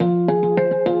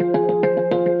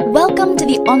Welcome to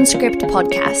the OnScript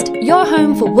podcast, your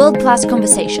home for world-class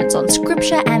conversations on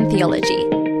scripture and theology,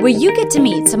 where you get to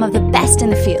meet some of the best in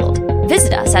the field.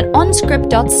 Visit us at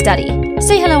onscript.study.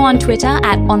 Say hello on Twitter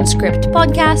at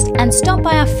OnScriptPodcast and stop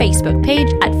by our Facebook page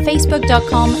at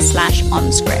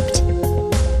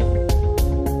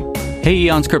facebook.com/OnScript. Hey,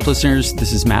 OnScript listeners,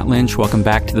 this is Matt Lynch. Welcome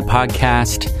back to the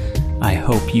podcast. I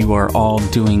hope you are all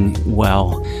doing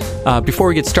well. Before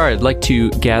we get started, I'd like to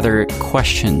gather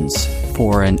questions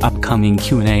for an upcoming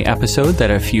Q&A episode that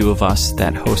a few of us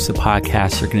that host the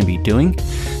podcast are going to be doing.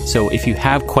 So if you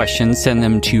have questions, send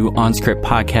them to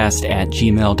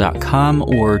onscriptpodcast@gmail.com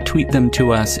or tweet them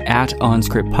to us at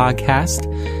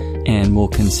onscriptpodcast, and we'll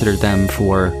consider them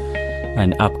for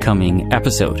an upcoming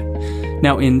episode.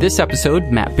 Now, in this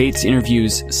episode, Matt Bates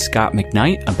interviews Scot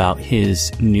McKnight about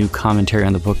his new commentary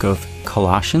on the book of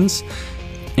Colossians.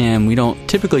 And we don't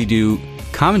typically do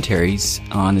commentaries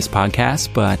on this podcast,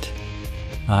 but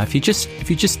if you just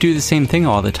do the same thing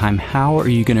all the time, how are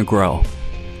you going to grow?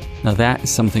 Now, that is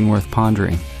something worth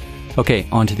pondering. Okay,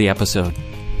 on to the episode.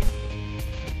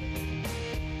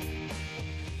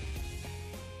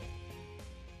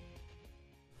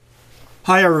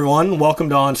 Hi everyone, welcome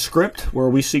to OnScript, where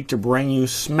we seek to bring you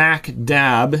smack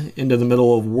dab into the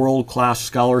middle of world-class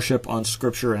scholarship on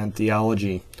scripture and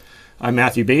theology. I'm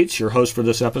Matthew Bates, your host for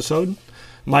this episode.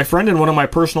 My friend and one of my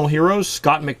personal heroes,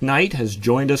 Scot McKnight, has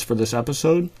joined us for this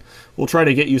episode. We'll try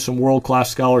to get you some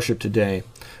world-class scholarship today.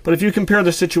 But if you compare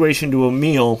the situation to a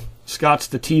meal, Scott's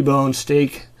the T-bone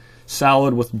steak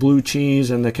salad with blue cheese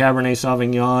and the Cabernet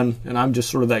Sauvignon, and I'm just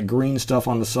sort of that green stuff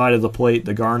on the side of the plate,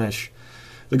 the garnish.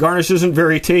 The garnish isn't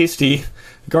very tasty,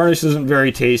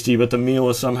 but the meal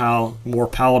is somehow more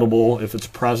palatable if it's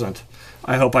present.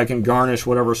 I hope I can garnish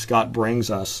whatever Scot brings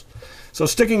us. So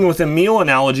sticking with the meal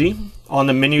analogy, on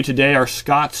the menu today are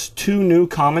Scot's two new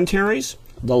commentaries,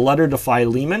 the letter to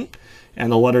Philemon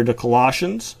and the letter to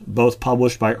Colossians, both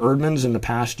published by Eerdmans in the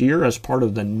past year as part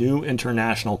of the New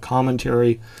International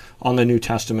Commentary on the New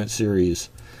Testament series.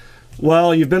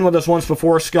 Well, you've been with us once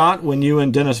before, Scot, when you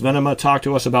and Dennis Venema talked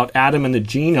to us about Adam and the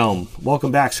genome.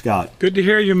 Welcome back, Scot. Good to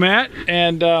hear you, Matt,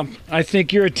 and I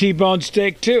think you're a T-bone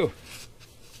steak, too.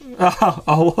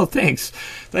 Oh, well, thanks.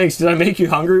 Did I make you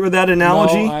hungry with that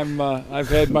analogy? No, I've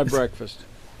had my breakfast.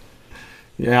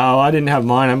 Yeah, well, I didn't have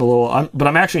mine. But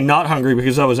I'm actually not hungry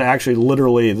because that was actually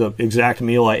literally the exact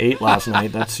meal I ate last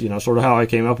night. That's sort of how I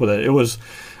came up with it. It was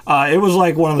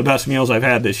like one of the best meals I've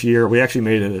had this year. We actually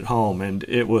made it at home, and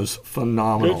it was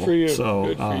phenomenal. Good for you. So,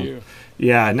 Good for you.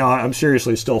 Yeah, no, I'm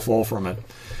seriously still full from it.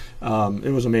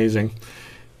 It was amazing.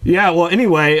 Yeah. Well,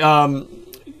 anyway.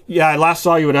 Yeah, I last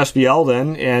saw you at SBL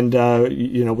then, and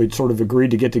we'd sort of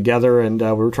agreed to get together, and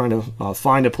we were trying to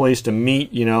find a place to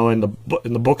meet, in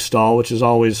the book stall, which is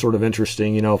always sort of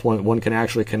interesting, if one can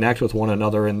actually connect with one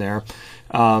another in there.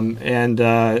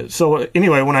 So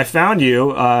anyway, when I found you,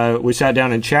 we sat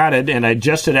down and chatted, and I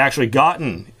just had actually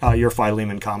gotten your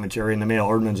Philemon commentary in the mail.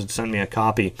 Eerdmans had sent me a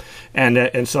copy,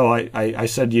 and so I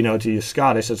said, to you,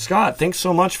 Scot, I said, Scot, thanks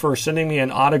so much for sending me an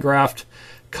autographed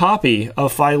copy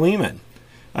of Philemon.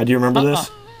 Do you remember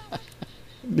this?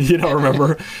 You don't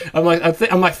remember? I'm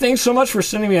like, thanks so much for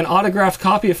sending me an autographed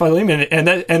copy of Philemon,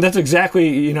 and that's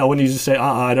exactly, when you just say,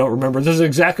 I don't remember. This is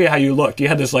exactly how you looked. You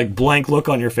had this like blank look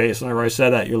on your face whenever I said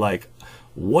that. You're like,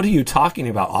 what are you talking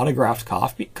about? Autographed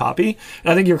copy? And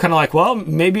I think you're kind of like, well,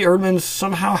 maybe Eerdmans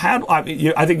somehow had.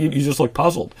 I think you just looked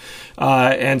puzzled.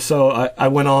 And so I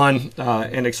went on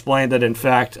and explained that, in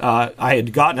fact, I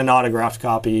had gotten an autographed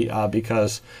copy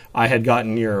because I had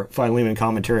gotten your Philemon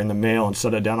commentary in the mail and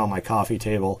set it down on my coffee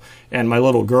table. And my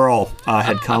little girl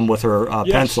had come with her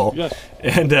pencil. Yes.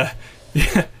 And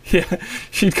yeah,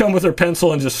 she'd come with her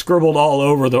pencil and just scribbled all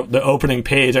over the opening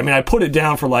page. I mean, I put it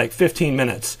down for like 15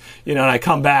 minutes, and I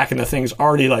come back and the thing's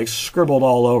already like scribbled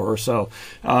all over. So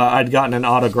I'd gotten an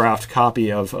autographed copy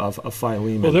of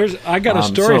Philemon. Well, I got a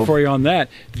story for you on that.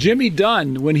 Jimmy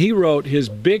Dunn, when he wrote his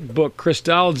big book,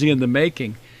 Christology in the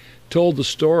Making, told the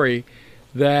story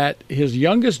that his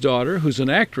youngest daughter, who's an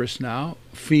actress now,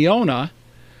 Fiona,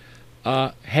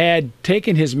 had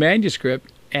taken his manuscript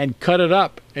and cut it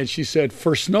up, and she said,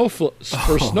 for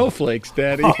snowflakes,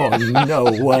 Daddy. Oh, no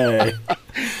way.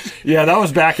 Yeah, that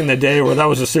was back in the day where that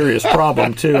was a serious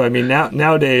problem, too. I mean,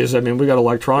 nowadays, we got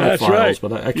electronic files, right.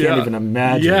 But I can't even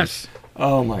imagine. Yes.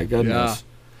 Oh, my goodness.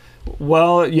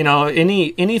 Well,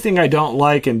 anything I don't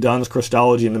like in Dunn's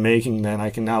Christology in the Making, then I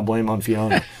can now blame on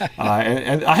Fiona.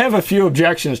 And I have a few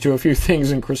objections to a few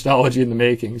things in Christology in the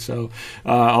Making. So,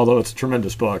 although it's a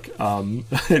tremendous book,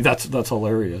 that's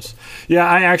hilarious. Yeah,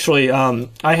 I actually,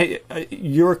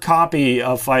 your copy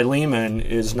of Philemon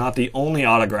is not the only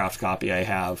autographed copy I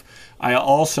have. I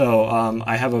also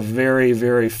I have a very,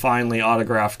 very finely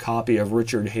autographed copy of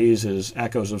Richard Hayes's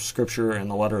Echoes of Scripture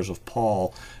and the Letters of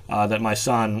Paul. That my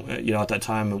son, at that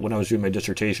time when I was doing my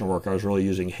dissertation work, I was really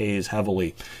using Hayes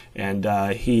heavily, and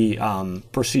he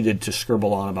proceeded to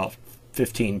scribble on about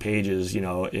 15 pages,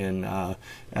 in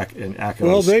Echoes.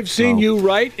 Well, they've seen you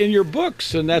write in your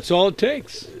books, and that's all it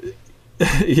takes.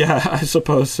 Yeah, I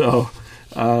suppose so.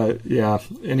 Yeah.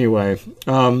 Anyway,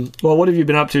 well, what have you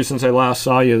been up to since I last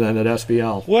saw you then at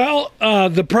SBL? Well,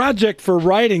 the project for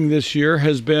writing this year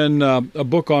has been a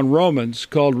book on Romans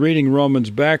called Reading Romans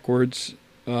Backwards.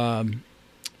 And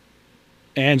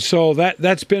so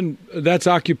that's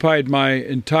occupied my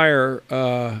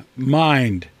entire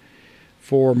mind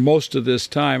for most of this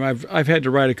time. I've had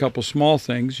to write a couple small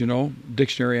things,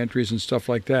 dictionary entries and stuff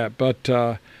like that. But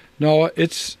no,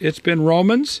 it's been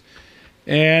Romans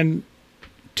and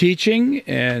teaching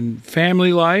and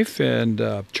family life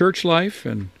and church life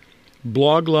and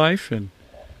blog life and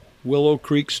Willow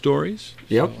Creek stories.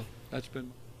 Yep, so that's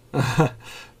been.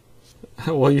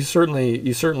 Well, you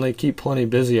certainly keep plenty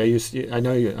busy. I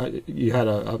know you had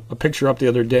a picture up the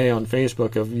other day on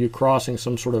Facebook of you crossing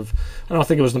some sort of, I don't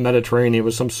think it was the Mediterranean, it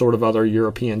was some sort of other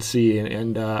European sea,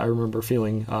 and I remember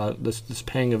feeling this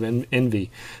pang of envy.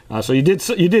 So you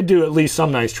did do at least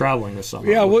some nice traveling this summer.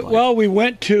 Yeah, well, we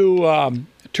went to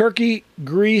Turkey,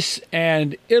 Greece,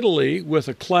 and Italy with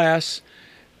a class,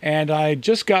 and I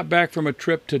just got back from a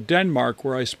trip to Denmark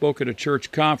where I spoke at a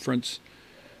church conference.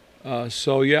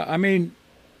 So yeah, I mean,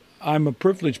 I'm a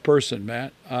privileged person,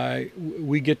 Matt.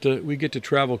 We get to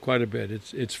travel quite a bit.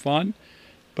 It's fun,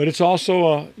 but it's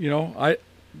also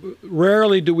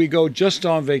rarely do we go just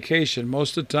on vacation.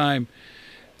 Most of the time,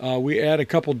 we add a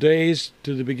couple days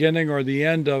to the beginning or the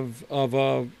end of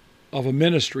a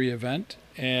ministry event.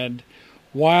 And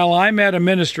while I'm at a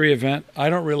ministry event, I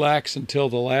don't relax until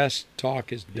the last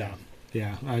talk is done.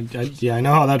 Yeah, I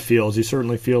know how that feels. You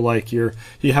certainly feel like you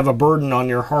have a burden on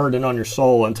your heart and on your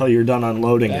soul until you're done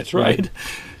unloading That's it. That's right.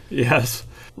 Yes.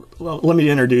 Well, let me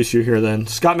introduce you here then.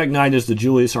 Scot McKnight is the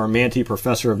Julius Armanti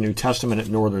Professor of New Testament at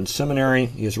Northern Seminary.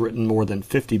 He has written more than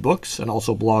 50 books and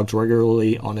also blogs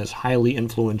regularly on his highly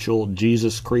influential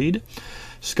Jesus Creed.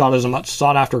 Scot is a much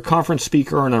sought-after conference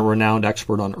speaker and a renowned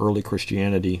expert on early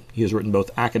Christianity. He has written both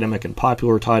academic and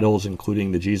popular titles,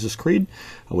 including the Jesus Creed,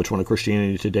 which won a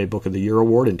Christianity Today Book of the Year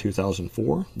award in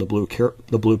 2004, the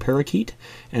Blue Parakeet,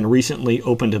 and recently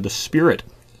Open to the Spirit.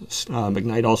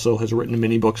 McKnight also has written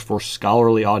many books for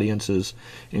scholarly audiences,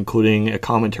 including a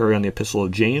commentary on the Epistle of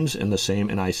James in the same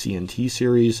NICNT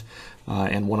series,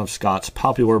 and one of Scott's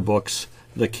popular books,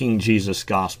 The King Jesus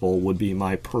Gospel, would be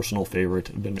my personal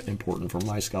favorite, been important for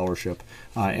my scholarship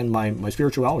and my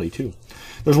spirituality too.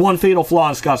 There's one fatal flaw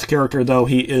in Scott's character, though.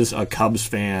 He is a Cubs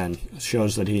fan. It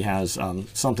shows that he has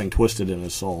something twisted in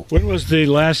his soul. When was the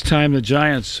last time the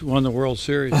Giants won the World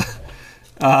Series?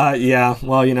 Yeah,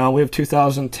 well, we have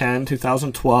 2010,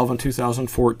 2012, and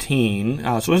 2014.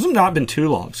 So it has not been too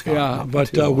long, Scott. Yeah,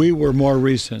 but we were more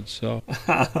recent, so...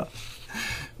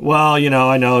 Well,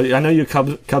 I know you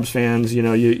Cubs fans.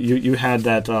 You had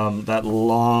that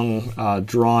long,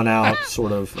 drawn out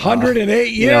sort of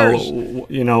 108 years.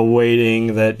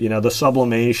 Waiting that the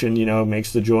sublimation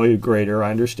makes the joy greater.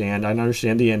 I understand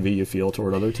the envy you feel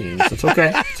toward other teams. It's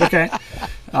okay. It's okay.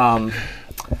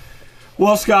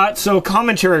 Well, Scott, so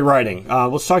commentary writing.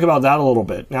 Let's talk about that a little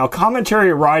bit. Now,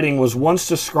 commentary writing was once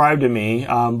described to me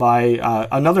by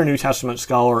another New Testament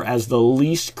scholar as the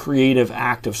least creative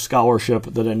act of scholarship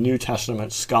that a New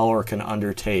Testament scholar can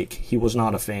undertake. He was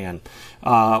not a fan.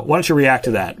 Why don't you react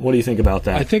to that? What do you think about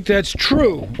that? I think that's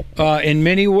true in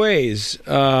many ways.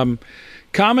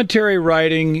 Commentary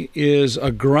writing is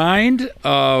a grind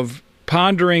of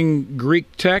pondering Greek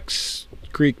texts,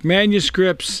 Greek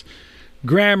manuscripts,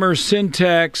 grammar,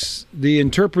 syntax, the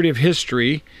interpretive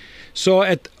history. So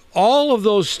at all of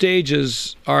those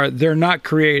stages they're not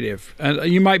creative.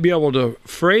 And you might be able to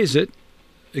phrase it,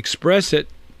 express it,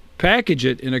 package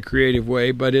it in a creative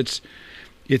way, but it's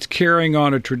carrying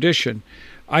on a tradition.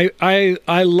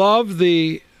 I love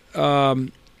the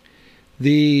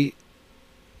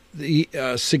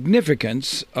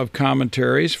significance of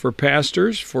commentaries for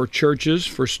pastors, for churches,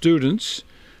 for students,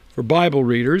 for Bible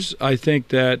readers. I think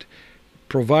that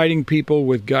providing people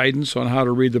with guidance on how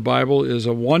to read the Bible is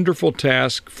a wonderful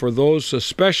task for those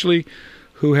especially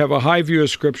who have a high view of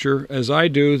Scripture, as I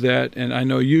do, that, and I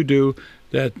know you do,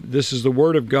 that this is the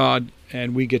Word of God,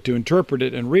 and we get to interpret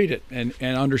it and read it and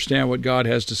understand what God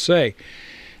has to say.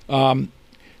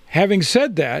 Having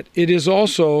said that, it is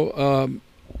also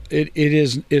it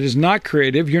is not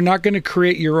creative. You're not going to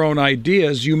create your own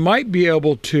ideas. You might be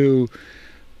able to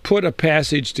put a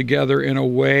passage together in a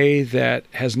way that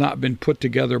has not been put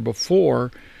together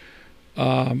before,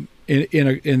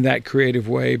 in that creative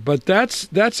way. But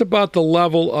that's about the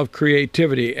level of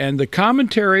creativity. And the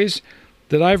commentaries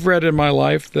that I've read in my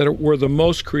life that were the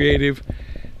most creative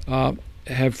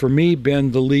have, for me,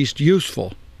 been the least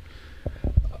useful.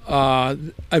 I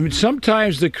mean,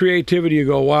 sometimes the creativity, you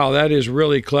go, wow, that is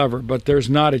really clever, but there's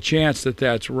not a chance that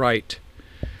that's right.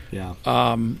 Yeah.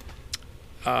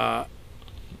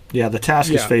 The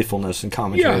task is faithfulness and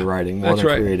commentary writing more than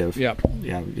creative.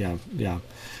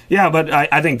 Yeah, but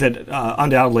I think that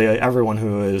undoubtedly everyone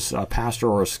who is a pastor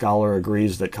or a scholar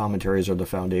agrees that commentaries are the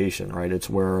foundation, right? It's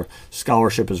where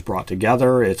scholarship is brought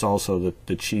together. It's also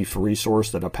the chief resource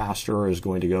that a pastor is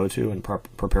going to go to in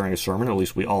preparing a sermon. At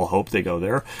least we all hope they go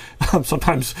there.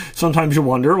 Sometimes you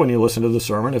wonder when you listen to the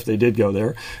sermon if they did go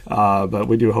there, but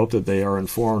we do hope that they are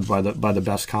informed by the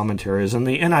best commentaries. And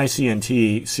the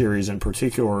NICNT series in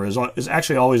particular is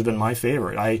actually always been my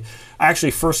favorite. I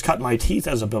actually first cut my teeth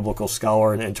as a biblical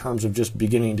scholar in terms of just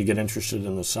beginning to get interested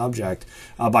in the subject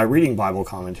by reading Bible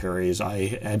commentaries.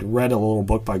 I had read a little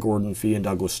book by Gordon Fee and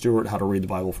Douglas Stewart, How to Read the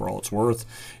Bible for All It's Worth,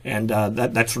 and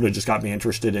that sort of just got me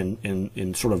interested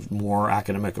in sort of more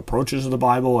academic approaches of the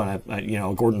Bible.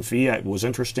 And Gordon Fee was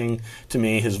interesting to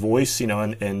me, his voice,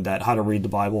 in that How to Read the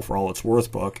Bible for All It's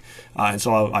Worth book, and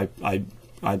so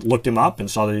I looked him up and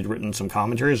saw that he'd written some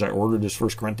commentaries. I ordered his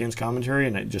 1 Corinthians commentary,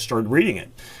 and I just started reading it.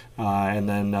 And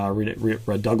then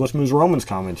read Douglas Moo's Romans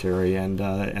commentary, and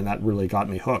that really got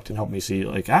me hooked and helped me see,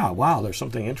 wow, there's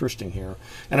something interesting here.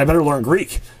 And I better learn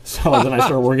Greek. So then I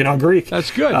started working on Greek. That's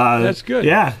good. That's good.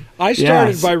 Yeah. I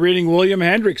started by reading William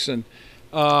Hendrickson.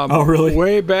 Oh, really?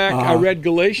 Way back, I read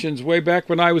Galatians way back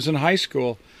when I was in high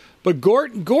school. But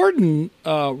Gordon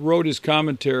wrote his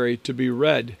commentary to be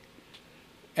read.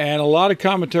 And a lot of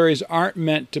commentaries aren't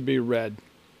meant to be read.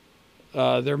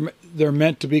 They're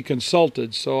meant to be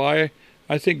consulted. So I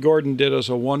think Gordon did us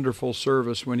a wonderful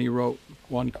service when he wrote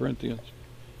 1 Corinthians.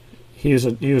 He was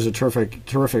a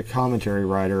terrific commentary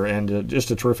writer and just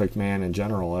a terrific man in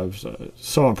general. I was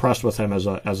so impressed with him as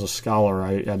a scholar.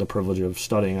 I had the privilege of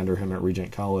studying under him at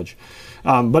Regent College.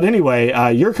 But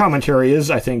anyway, your commentary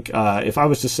is, I think, if I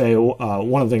was to say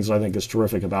one of the things I think is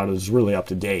terrific about it is really up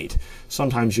to date.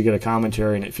 Sometimes you get a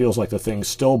commentary and it feels like the thing's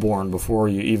stillborn before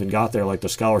you even got there, like the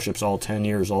scholarship's all 10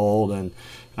 years old and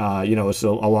it's a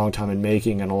long time in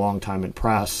making and a long time in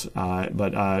press.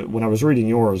 But when I was reading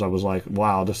yours, I was like,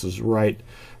 wow, this is right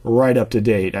up to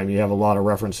date. I mean, you have a lot of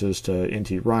references to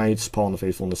N.T. Wright's Paul and the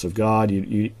Faithfulness of God.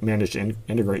 You managed to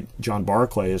integrate John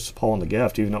Barclay's Paul and the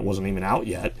Gift, even though it wasn't even out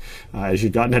yet. As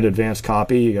you've gotten an advanced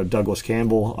copy, you have Douglas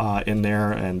Campbell in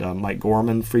there, and Mike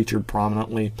Gorman featured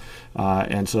prominently.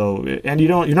 And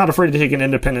you're not afraid to take an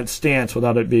independent stance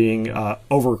without it being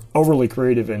overly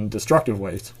creative in destructive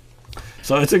ways.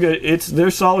 So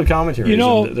they're solid commentaries.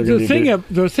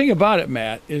 The thing about it,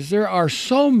 Matt, is there are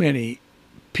so many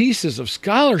pieces of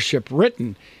scholarship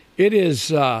written. It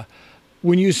is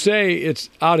when you say it's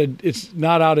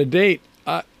not out of date.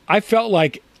 I felt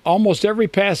like almost every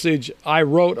passage I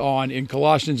wrote on in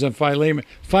Colossians and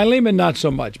Philemon not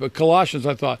so much, but Colossians,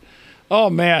 I thought,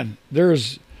 oh man,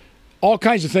 there's all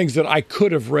kinds of things that I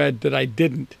could have read that I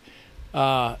didn't.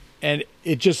 And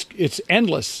it's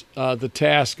endless, the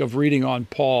task of reading on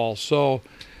Paul. So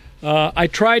I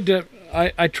tried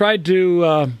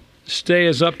to stay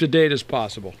as up to date as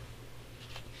possible.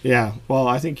 Yeah, well,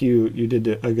 I think you did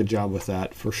a good job with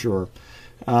that for sure.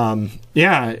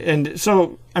 And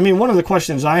so I mean, one of the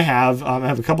questions I have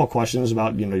a couple of questions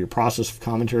about your process of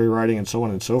commentary writing and so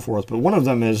on and so forth. But one of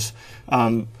them is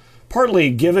partly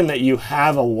given that you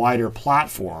have a wider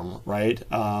platform, right?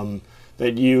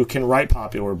 That you can write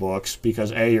popular books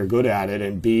because A, you're good at it,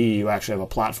 and B, you actually have a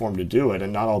platform to do it,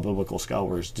 and not all biblical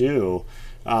scholars do.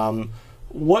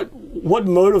 What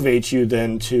motivates you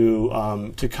then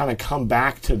to kind of come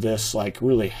back to this like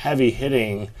really heavy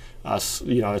hitting,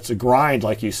 it's a grind,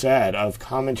 like you said, of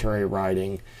commentary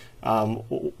writing.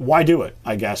 Why do it?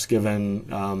 I guess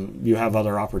given you have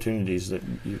other opportunities that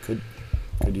you could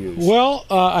use. Well,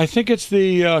 I think it's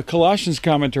the Colossians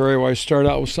commentary where I start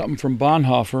out with something from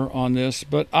Bonhoeffer on this,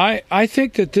 but I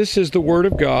think that this is the Word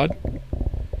of God,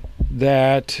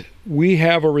 that we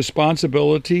have a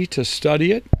responsibility to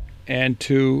study it and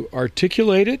to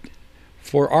articulate it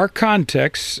for our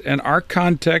contexts, and our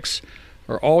contexts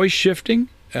are always shifting,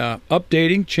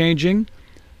 updating, changing,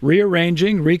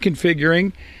 rearranging,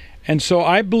 reconfiguring. And so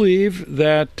I believe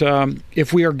that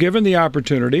if we are given the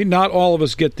opportunity, not all of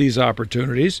us get these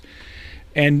opportunities,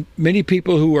 and many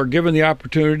people who are given the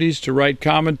opportunities to write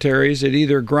commentaries, it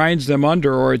either grinds them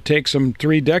under or it takes them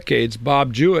 3 decades.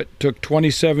 Bob Jewett took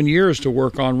 27 years to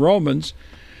work on Romans,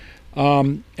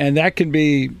 and that can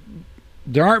be,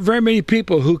 there aren't very many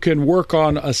people who can work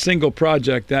on a single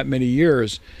project that many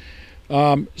years.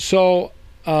 So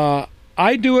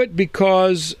I do it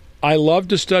because I love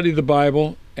to study the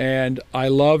Bible, and I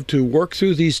love to work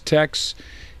through these texts.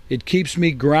 It keeps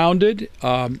me grounded.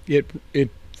 It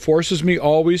forces me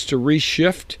always to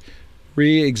reshift,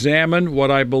 re-examine what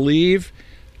I believe,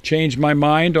 change my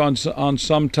mind on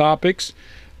some topics.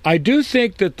 I do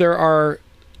think that there are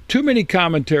too many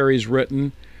commentaries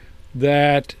written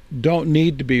that don't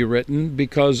need to be written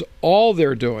because all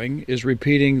they're doing is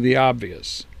repeating the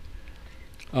obvious.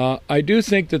 I do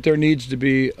think that there needs to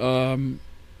be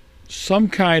some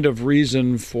kind of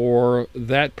reason for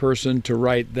that person to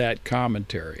write that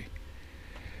commentary.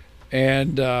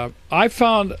 And I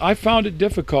found it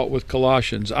difficult with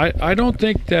Colossians. I don't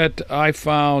think that I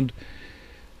found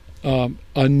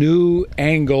a new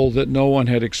angle that no one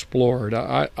had explored.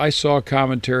 I saw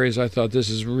commentaries. I thought this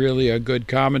is really a good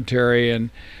commentary, and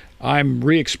I'm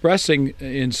re-expressing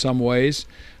in some ways.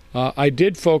 I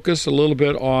did focus a little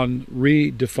bit on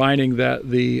redefining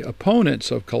the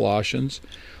opponents of Colossians.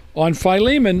 On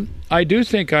Philemon, I do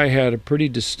think I had a pretty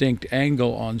distinct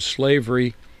angle on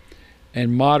slavery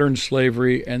and modern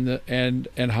slavery, and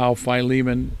how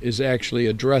Philemon is actually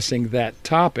addressing that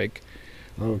topic.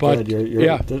 Oh, but,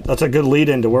 good. That's a good lead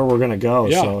into where we're going to go.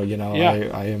 Yeah. So,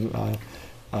 I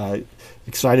am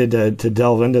excited to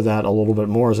delve into that a little bit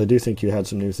more, as I do think you had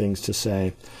some new things to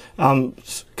say. Kind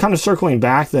of circling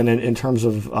back then in terms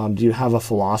of, do you have a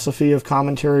philosophy of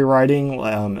commentary writing,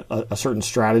 a certain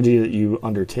strategy that you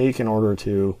undertake in order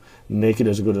to make it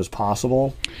as good as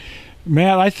possible?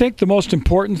 Man, I think the most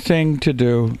important thing to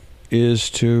do is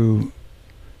to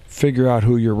figure out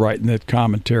who you're writing that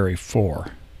commentary for.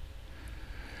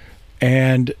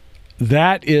 And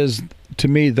that is, to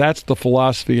me, that's the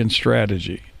philosophy and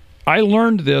strategy. I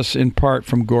learned this in part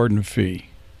from Gordon Fee.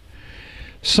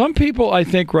 Some people, I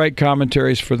think, write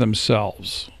commentaries for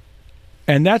themselves.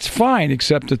 And that's fine,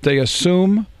 except that they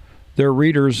assume their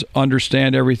readers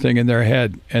understand everything in their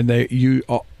head. And they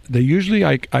usually,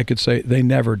 I could say, they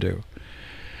never do.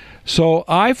 So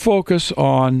I focus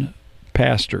on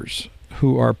pastors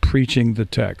who are preaching the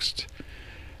text.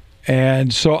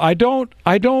 And so I don't,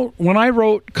 when I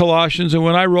wrote Colossians and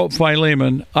when I wrote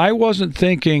Philemon, I wasn't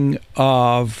thinking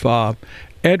of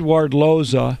Edward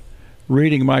Loza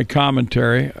reading my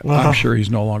commentary. I'm sure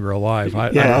he's no longer alive.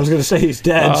 I was going to say he's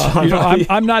dead.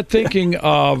 I'm not thinking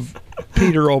of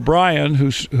Peter O'Brien,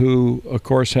 who of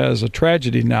course has a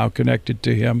tragedy now connected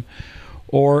to him,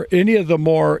 or any of the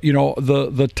more,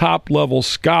 the top-level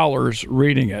scholars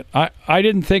reading it. I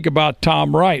didn't think about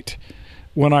Tom Wright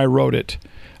when I wrote it.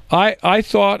 I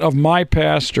thought of my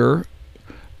pastor,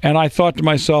 and I thought to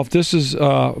myself, this is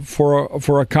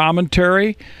for a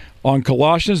commentary on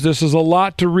Colossians, this is a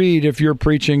lot to read if you're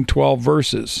preaching 12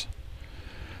 verses.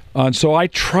 And so I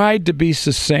tried to be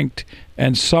succinct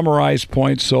and summarize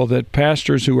points so that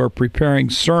pastors who are preparing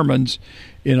sermons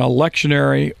in a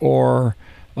lectionary or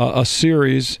a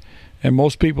series, and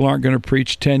most people aren't going to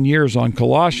preach 10 years on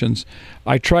Colossians,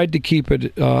 I tried to keep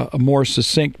it more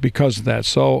succinct because of that.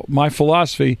 So my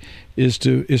philosophy is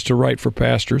to write for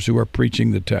pastors who are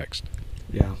preaching the text.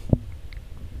 Yeah.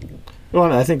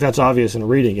 Well, I think that's obvious in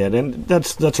reading it, and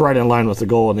that's right in line with the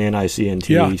goal in the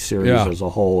NICNT series as a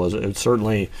whole. It's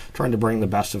certainly trying to bring the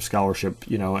best of scholarship,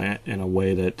 in a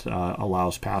way that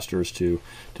allows pastors to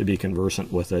be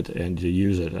conversant with it and to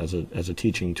use it as a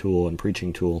teaching tool and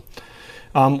preaching tool.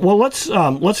 Well, let's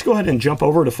go ahead and jump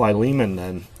over to Philemon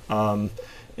then,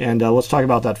 and let's talk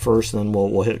about that first, and then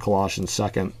we'll hit Colossians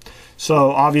second.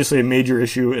 So obviously, a major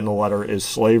issue in the letter is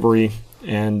slavery.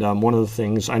 And one of the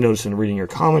things I noticed in reading your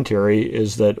commentary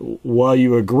is that while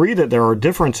you agree that there are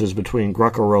differences between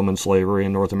Greco-Roman slavery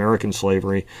and North American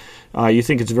slavery, you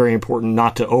think it's very important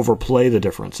not to overplay the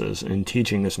differences in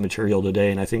teaching this material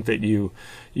today. And I think that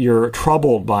you're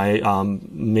troubled by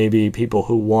maybe people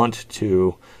who want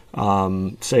to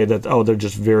say that, they're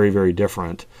just very, very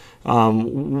different.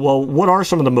 Well, what are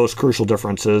some of the most crucial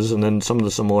differences, and then some of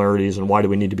the similarities, and why do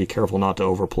we need to be careful not to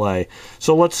overplay?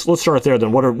 So let's start there.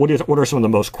 Then, what are some of the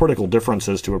most critical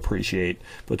differences to appreciate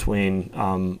between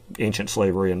ancient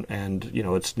slavery and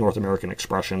its North American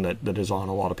expression that is on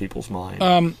a lot of people's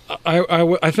mind?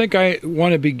 I think I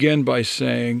want to begin by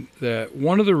saying that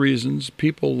one of the reasons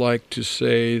people like to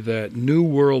say that New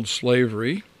World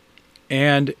slavery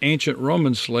and ancient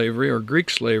Roman slavery or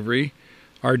Greek slavery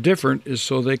are different is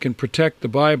so they can protect the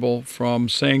Bible from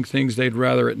saying things they'd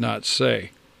rather it not say.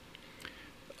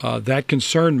 That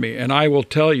concerned me, and I will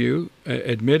tell you,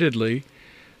 admittedly,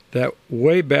 that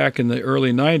way back in the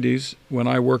early 90s, when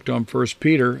I worked on 1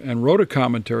 Peter and wrote a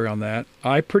commentary on that,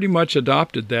 I pretty much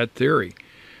adopted that theory,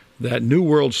 that New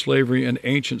World slavery and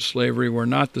ancient slavery were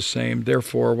not the same.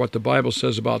 Therefore, what the Bible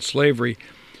says about slavery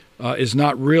is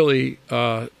not really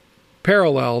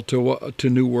parallel to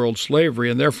New World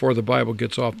slavery, and therefore the Bible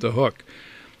gets off the hook.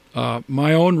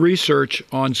 My own research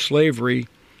on slavery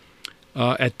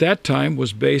at that time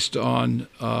was based on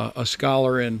a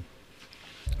scholar in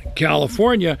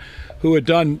California who had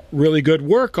done really good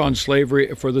work on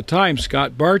slavery for the time,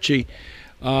 Scot.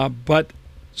 But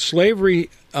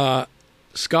slavery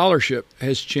scholarship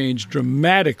has changed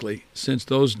dramatically since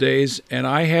those days, and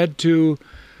I had to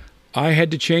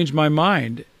change my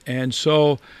mind. And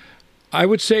so I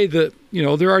would say that,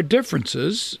 there are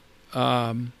differences.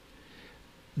 The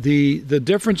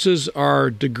differences are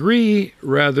degree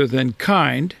rather than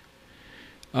kind,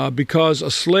 because a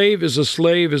slave is a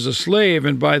slave is a slave,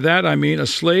 and by that I mean a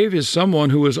slave is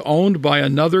someone who is owned by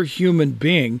another human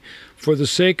being for the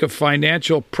sake of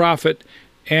financial profit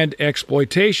and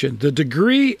exploitation. The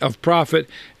degree of profit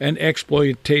and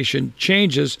exploitation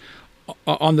changes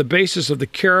on the basis of the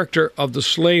character of the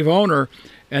slave owner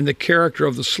and the character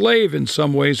of the slave in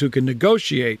some ways who can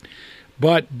negotiate.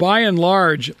 But by and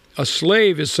large, a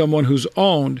slave is someone who's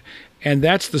owned, and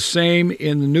that's the same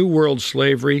in the New World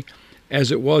slavery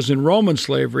as it was in Roman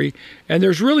slavery. And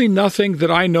there's really nothing that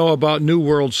I know about New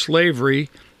World slavery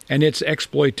and its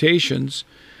exploitations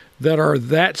that are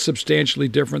that substantially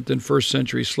different than first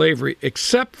century slavery,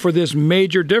 except for this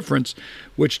major difference,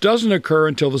 which doesn't occur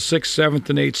until the 6th, 7th,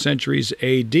 and 8th centuries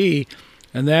AD,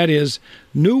 and that is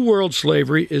New World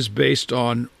slavery is based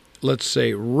on, let's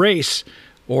say, race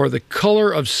or the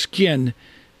color of skin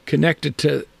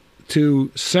connected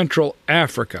to Central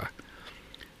Africa.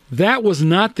 That was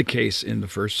not the case in the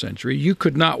first century. You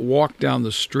could not walk down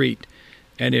the street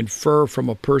and infer from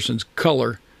a person's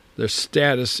color their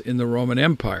status in the Roman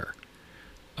Empire.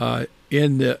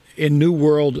 In New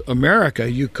World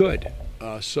America, you could.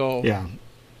 In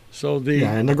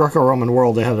the Greco-Roman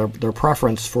world, they had their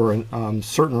preference for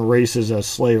certain races as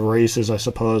slave races, I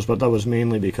suppose, but that was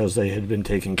mainly because they had been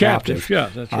taken captive. Yeah,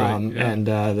 that's right. And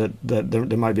that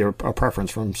there might be a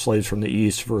preference from slaves from the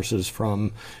east versus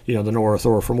from the north,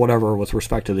 or from whatever with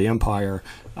respect to the empire.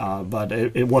 But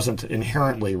it wasn't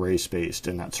inherently race-based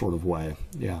in that sort of way.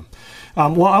 Yeah.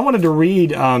 Well, I wanted to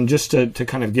read just to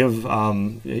kind of give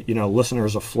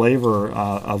listeners a flavor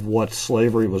of what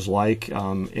slavery was like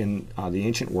in the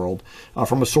ancient world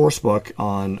from a source book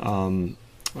on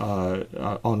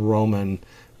Roman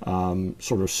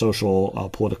sort of social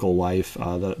political life.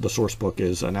 The source book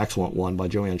is an excellent one by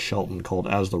Joanne Shelton called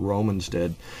 "As the Romans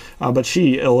Did," but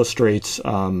she illustrates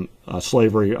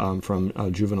slavery from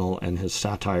Juvenal and his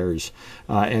satires,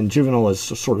 and Juvenal is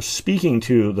sort of speaking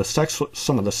to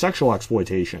some of the sexual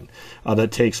exploitation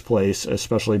that takes place,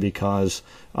 especially because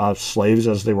slaves,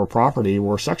 as they were property,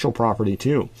 were sexual property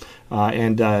too.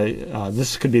 And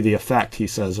this could be the effect, he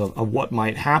says, of what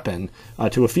might happen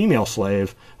to a female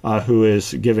slave who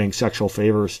is giving sexual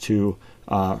favors to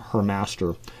her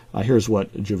master. Here's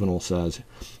what Juvenal says.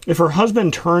 If her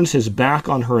husband turns his back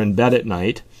on her in bed at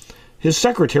night, his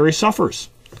secretary suffers.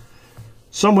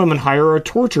 Some women hire a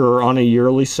torturer on a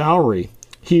yearly salary.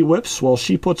 He whips while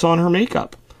she puts on her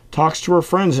makeup, talks to her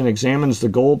friends and examines the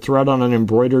gold thread on an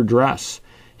embroidered dress.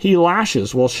 He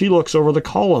lashes while she looks over the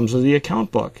columns of the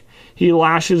account book. He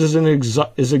lashes and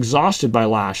is exhausted by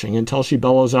lashing until she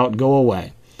bellows out, "Go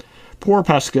away." Poor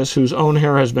Pescus, whose own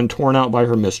hair has been torn out by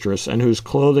her mistress, and whose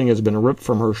clothing has been ripped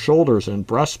from her shoulders and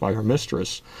breasts by her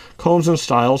mistress, combs and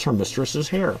styles her mistress's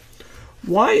hair.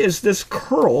 "Why is this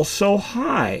curl so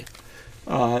high?"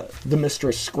 The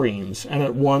mistress screams, and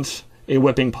at once a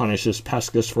whipping punishes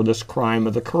Pescus for this crime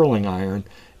of the curling iron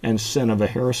and sin of a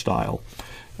hairstyle.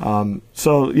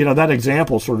 So that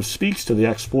example sort of speaks to the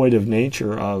exploitive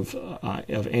nature of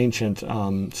ancient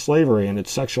slavery and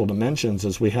its sexual dimensions,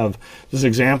 as we have this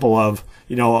example of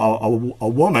a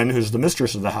woman who's the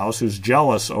mistress of the house, who's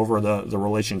jealous over the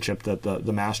relationship that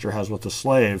the master has with the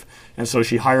slave, and so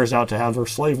she hires out to have her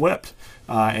slave whipped,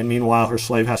 and meanwhile her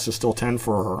slave has to still tend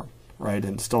for her, right,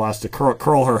 and still has to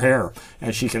curl her hair,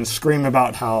 and she can scream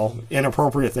about how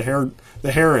inappropriate the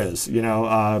hair is,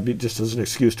 just as an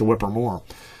excuse to whip her more.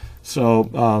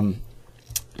 So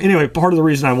anyway, part of the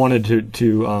reason I wanted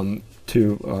to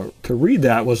read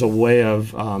that was a way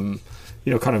of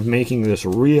kind of making this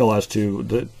real as to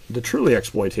the truly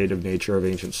exploitative nature of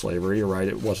ancient slavery. You're right;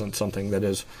 it wasn't something that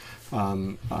is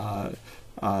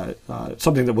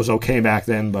something that was okay back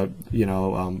then, but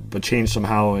changed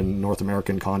somehow in North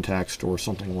American context or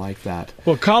something like that.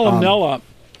 Well, Columella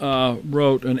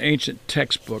wrote an ancient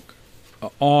textbook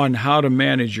on how to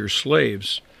manage your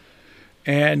slaves,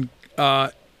 and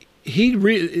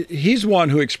he's one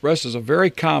who expresses a very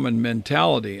common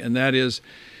mentality, and that is,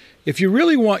 if you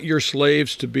really want your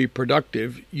slaves to be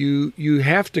productive, you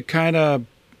have to kind of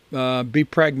be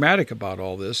pragmatic about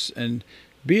all this and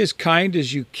be as kind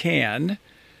as you can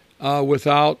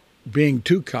without being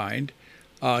too kind.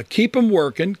 Keep them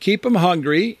working, keep them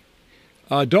hungry.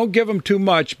 Don't give them too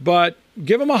much, but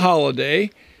give them a holiday.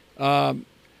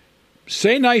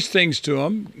 Say nice things to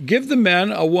them. Give the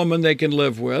men a woman they can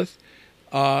live with.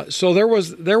 So there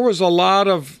was a lot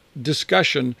of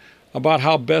discussion about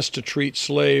how best to treat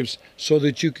slaves so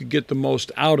that you could get the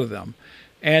most out of them.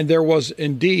 And there was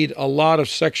indeed a lot of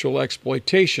sexual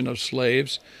exploitation of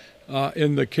slaves.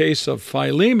 In the case of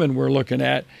Philemon we're looking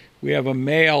at, we have a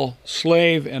male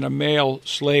slave and a male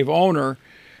slave owner,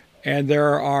 and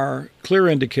there are clear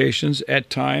indications at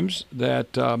times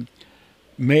that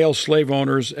male slave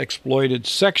owners exploited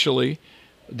sexually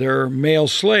their male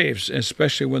slaves,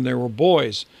 especially when they were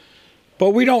boys.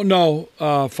 But we don't know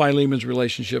Philemon's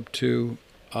relationship to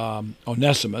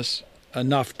Onesimus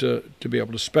enough to be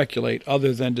able to speculate,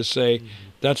 other than to say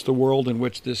that's the world in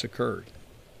which this occurred.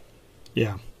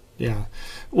 Yeah.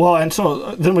 Well, and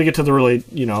so then we get to the really,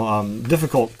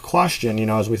 difficult question,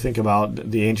 as we think about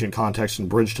the ancient context and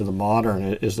bridge to the modern,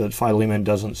 is that Philemon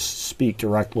doesn't speak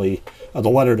directly, the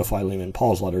letter to Philemon,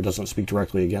 Paul's letter, doesn't speak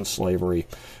directly against slavery.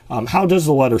 How does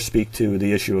the letter speak to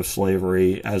the issue of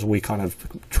slavery as we kind of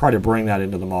try to bring that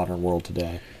into the modern world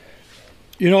today?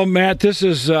 Matt,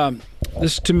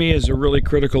 this to me is a really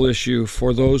critical issue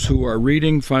for those who are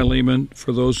reading Philemon,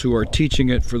 for those who are teaching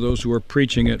it, for those who are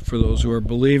preaching it, for those who are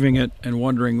believing it and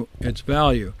wondering its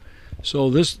value.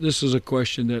 So this is a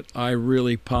question that I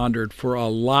really pondered for a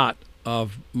lot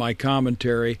of my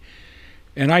commentary,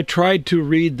 and I tried to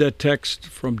read the text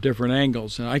from different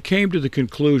angles, and I came to the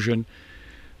conclusion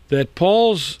that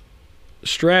Paul's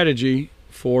strategy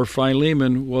for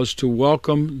Philemon was to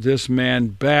welcome this man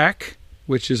back,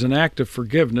 which is an act of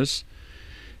forgiveness.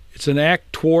 It's an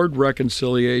act toward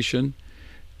reconciliation.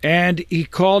 And he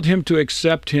called him to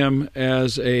accept him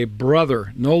as a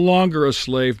brother, no longer a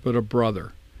slave, but a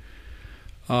brother.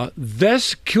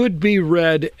 This could be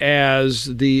read as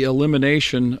the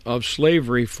elimination of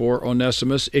slavery for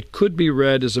Onesimus. It could be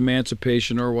read as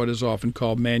emancipation, or what is often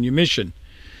called manumission.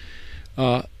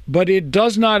 But it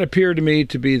does not appear to me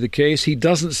to be the case. He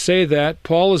doesn't say that.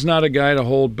 Paul is not a guy to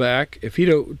hold back. If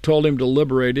he'd told him to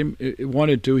liberate him,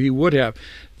 wanted to, he would have.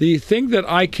 The thing that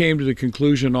I came to the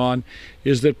conclusion on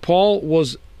is that Paul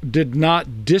did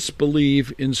not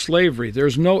disbelieve in slavery.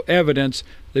 There's no evidence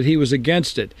that he was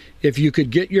against it. If you could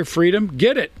get your freedom,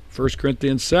 get it, 1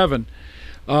 Corinthians 7.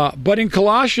 But in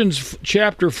Colossians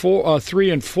chapter 3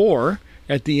 and 4,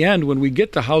 at the end, when we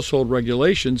get to household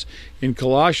regulations in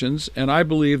Colossians, and I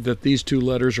believe that these two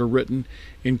letters are written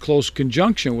in close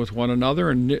conjunction with one another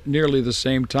and nearly the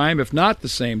same time, if not the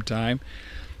same time,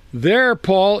 there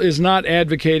Paul is not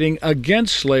advocating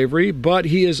against slavery, but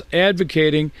he is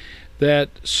advocating that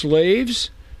slaves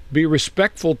be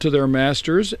respectful to their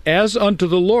masters as unto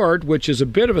the Lord, which is a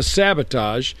bit of a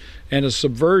sabotage and a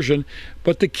subversion.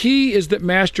 But the key is that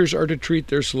masters are to treat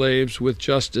their slaves with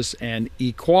justice and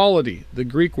equality. The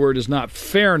Greek word is not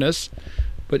fairness,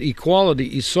 but equality,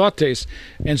 isotes.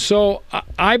 And so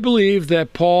I believe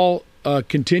that Paul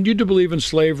continued to believe in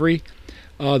slavery.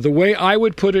 The way I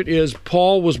would put it is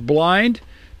Paul was blind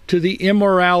to the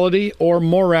immorality or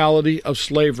morality of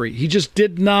slavery. He just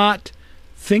did not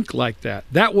think like that.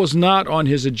 That was not on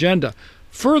his agenda.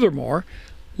 Furthermore,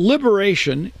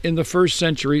 liberation in the first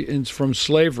century from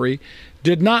slavery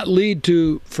did not lead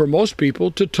to, for most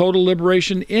people, to total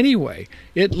liberation anyway.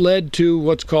 It led to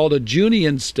what's called a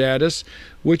Junian status,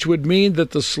 which would mean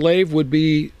that the slave would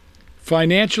be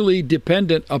financially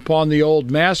dependent upon the old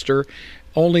master,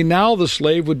 only now the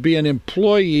slave would be an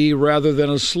employee rather than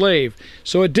a slave.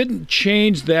 So it didn't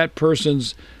change that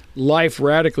person's life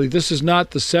radically. This is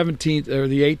not the 17th or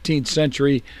the 18th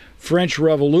century French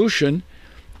Revolution.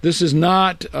 This is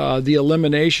not the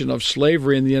elimination of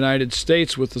slavery in the United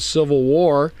States with the Civil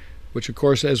War, which, of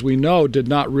course, as we know, did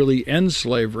not really end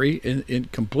slavery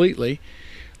completely.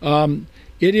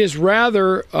 It is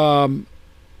rather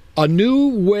a new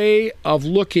way of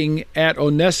looking at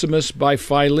Onesimus by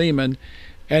Philemon,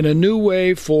 and a new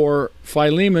way for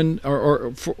Philemon,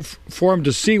 or for him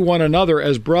to see one another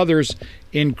as brothers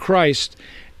in Christ.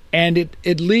 And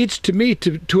it leads to me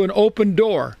to an open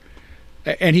door.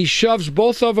 And he shoves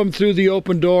both of them through the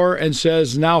open door and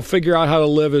says, now figure out how to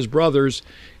live as brothers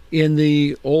in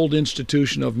the old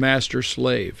institution of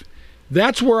master-slave.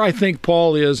 That's where I think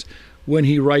Paul is when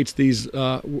he writes his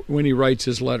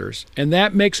letters. And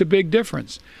that makes a big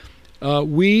difference.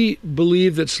 We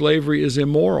believe that slavery is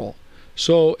immoral.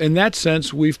 So in that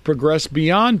sense, we've progressed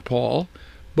beyond Paul,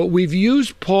 but we've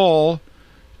used Paul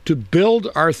to build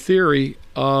our theory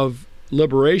of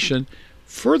liberation.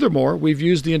 Furthermore, we've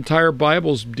used the entire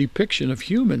Bible's depiction of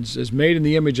humans as made in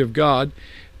the image of God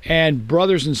and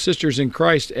brothers and sisters in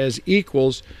Christ as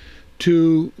equals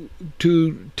to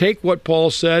take what Paul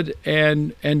said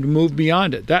and move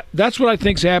beyond it. That's what I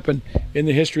think's happened in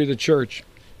the history of the church.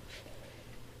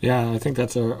 Yeah, I think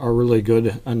that's a really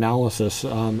good analysis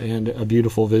and a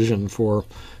beautiful vision for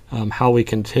how we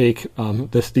can take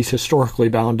these historically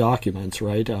bound documents,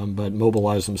 right, but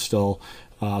mobilize them still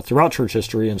throughout church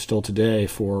history and still today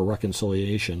for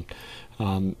reconciliation.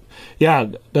 Yeah,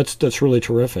 that's really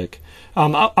terrific.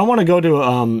 I want to go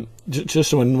to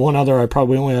just one other. I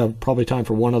probably only have time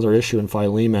for one other issue in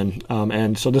Philemon,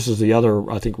 and so this is the other,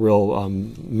 I think, real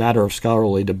matter of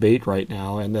scholarly debate right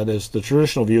now, and that is the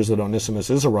traditional views that Onesimus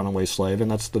is a runaway slave, and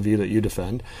that's the view that you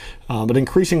defend. But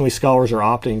increasingly, scholars are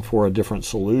opting for a different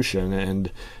solution,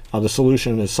 and the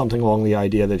solution is something along the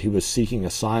idea that he was seeking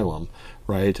asylum,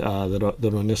 right?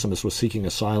 That Onesimus was seeking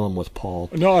asylum with Paul.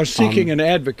 No, seeking an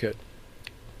advocate.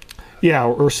 Yeah,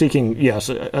 or seeking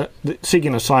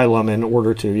asylum in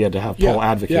order to have Paul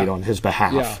advocate on his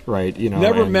behalf, right?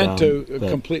 Never meant to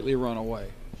completely run away.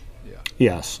 Yeah.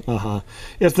 Yes.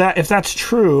 If that's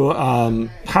true,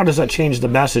 how does that change the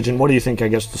message? And what do you think? I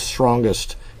guess the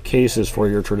strongest cases for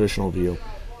your traditional view.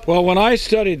 Well, when I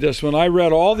studied this, when I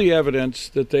read all the evidence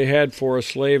that they had for a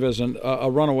slave as a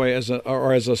runaway as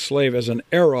a slave as an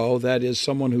arrow, that is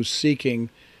someone who's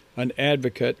seeking an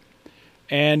advocate,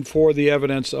 and for the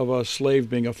evidence of a slave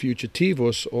being a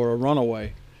fugitivus or a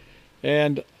runaway.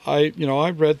 And I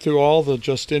read through all the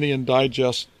Justinian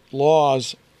Digest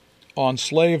laws on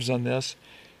slaves on this,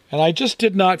 and I just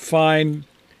didn't find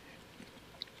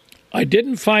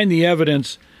the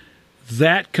evidence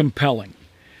that compelling.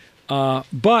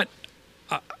 But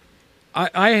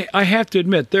I have to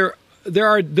admit, there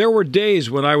were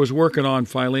days when I was working on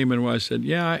Philemon where I said,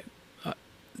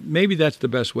 maybe that's the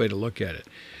best way to look at it.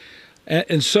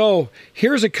 And so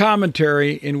here's a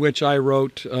commentary in which I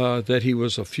wrote that he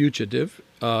was a fugitive,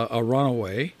 a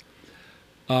runaway.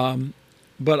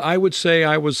 But I would say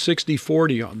I was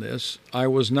 60-40 on this. I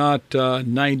was not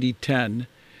 90-10.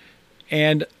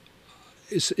 And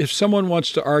if someone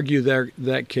wants to argue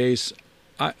that case,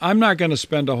 I'm not going to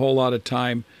spend a whole lot of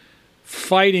time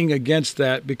fighting against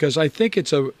that, because I think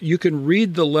you can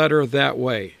read the letter that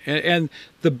way. And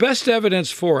the best evidence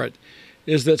for it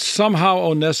is that somehow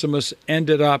Onesimus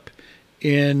ended up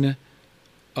in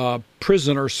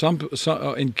prison or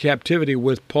in captivity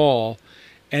with Paul,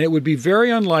 and it would be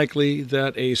very unlikely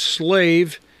that a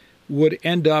slave would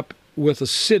end up with a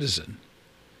citizen.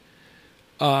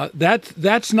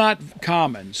 That's not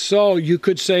common. So you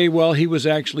could say, well, he was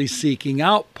actually seeking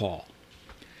out Paul,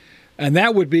 and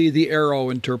that would be the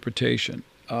arrow interpretation.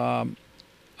 I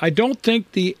don't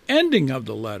think the ending of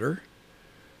the letter,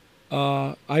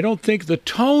 I don't think the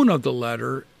tone of the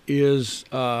letter is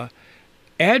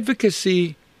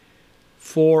advocacy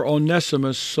for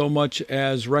Onesimus so much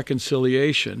as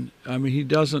reconciliation. I mean, he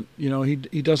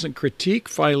doesn't critique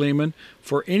Philemon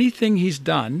for anything he's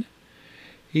done.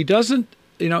 He doesn't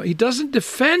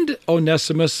defend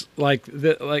Onesimus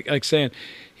like saying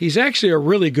he's actually a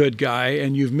really good guy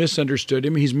and you've misunderstood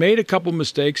him. He's made a couple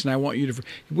mistakes and I want you to.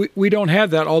 We don't have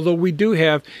that, although we do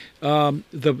have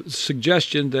the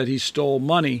suggestion that he stole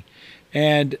money,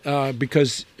 and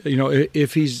because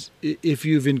if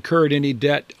you've incurred any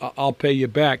debt, I'll pay you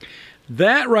back.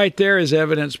 That right there is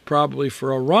evidence probably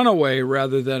for a runaway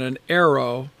rather than an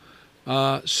arrow.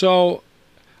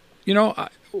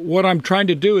 What I'm trying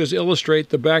to do is illustrate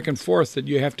the back and forth that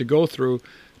you have to go through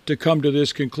to come to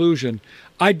this conclusion.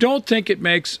 I don't think it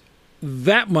makes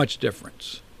that much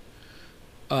difference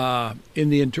in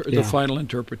the final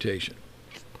interpretation.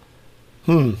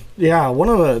 Yeah, one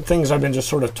of the things I've been just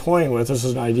sort of toying with, this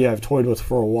is an idea I've toyed with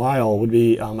for a while, would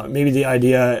be maybe the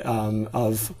idea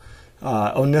of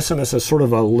Onesimus as sort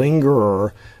of a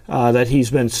lingerer, that he's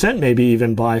been sent maybe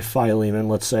even by Philemon,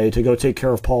 let's say, to go take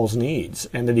care of Paul's needs,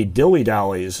 and that he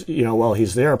dilly-dallies, while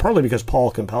he's there, partly because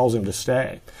Paul compels him to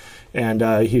stay. And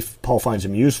Paul finds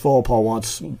him useful. Paul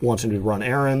wants him to run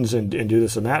errands and do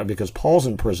this and that because Paul's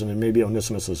in prison and maybe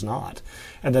Onesimus is not.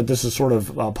 And that this is sort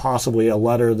of possibly a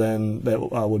letter then that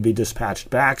would be dispatched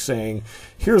back saying,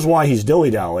 here's why he's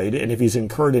dilly-dallied, and if he's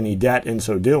incurred any debt in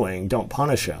so doing, don't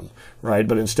punish him, right?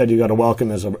 But instead you got to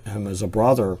welcome him as a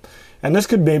brother. And this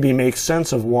could maybe make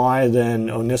sense of why then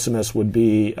Onesimus would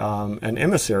be an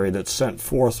emissary that's sent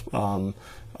forth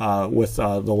with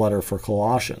the letter for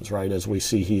Colossians, right? As we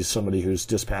see, he's somebody who's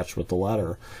dispatched with the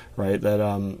letter, right?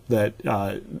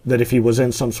 That if he was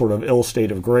in some sort of ill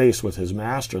state of grace with his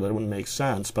master, that wouldn't make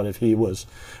sense. But if he was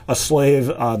a slave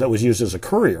that was used as a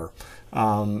courier,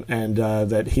 and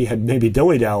that he had maybe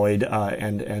dilly-dallied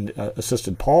and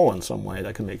assisted Paul in some way,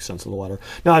 that can make sense of the letter.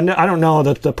 Now, I don't know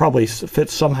that probably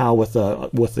fits somehow with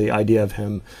the idea of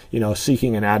him,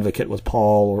 seeking an advocate with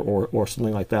Paul or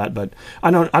something like that. But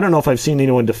I don't know if I've seen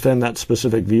anyone defend that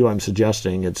specific view I'm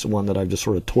suggesting. It's one that I've just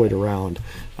sort of toyed around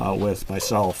with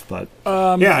myself. But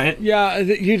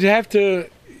you'd have to,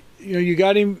 you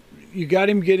got him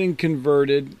getting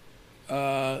converted.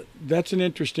 That's an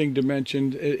interesting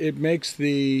dimension. It makes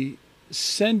the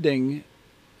sending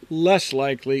less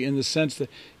likely in the sense that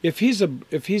if he's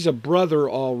a brother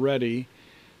already,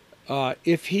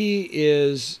 if he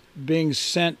is being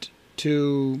sent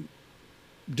to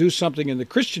do something in the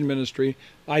Christian ministry,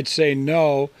 I'd say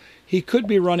no. He could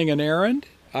be running an errand.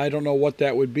 I don't know what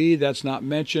that would be. That's not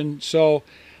mentioned. So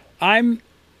I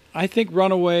think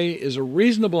runaway is a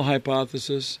reasonable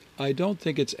hypothesis. I don't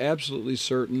think it's absolutely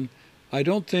certain. I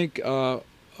don't think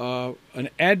an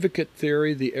advocate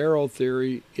theory, the arrow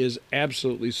theory, is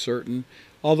absolutely certain.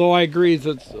 Although I agree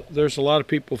that there's a lot of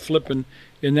people flipping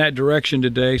in that direction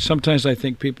today. Sometimes I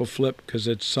think people flip because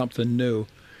it's something new,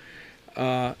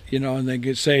 and they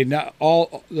could say now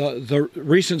all the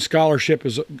recent scholarship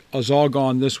is all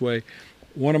gone this way.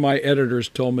 One of my editors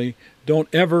told me, don't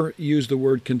ever use the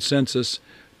word consensus.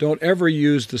 Don't ever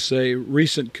use to say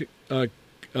recent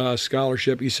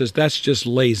scholarship. He says that's just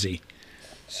lazy.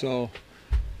 So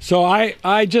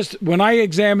I just, when I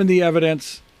examined the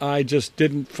evidence, I just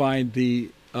didn't find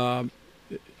and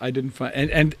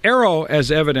arrow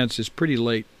as evidence is pretty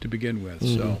late to begin with.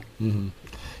 Mm-hmm. So. Mm-hmm.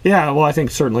 Yeah, well, I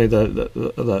think certainly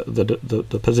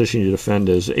the position you defend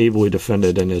is ably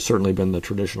defended and has certainly been the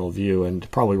traditional view,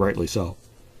 and probably rightly so.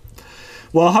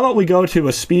 Well, how about we go to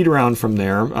a speed round from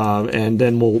there, and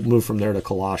then we'll move from there to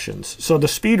Colossians. So the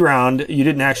speed round, you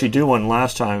didn't actually do one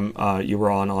last time you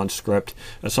were on script.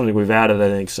 That's something we've added, I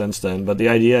think, since then. But the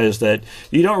idea is that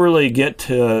you don't really get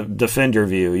to defend your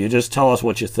view. You just tell us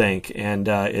what you think, and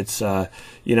it's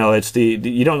you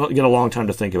don't get a long time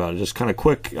to think about it. Just kind of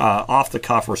quick, off the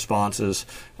cuff responses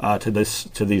to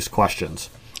these questions.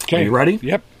 Okay. Are you ready?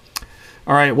 Yep.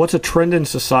 All right. What's a trend in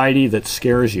society that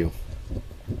scares you?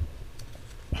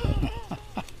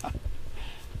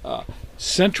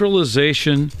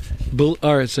 Centralization,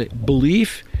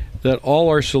 belief that all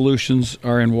our solutions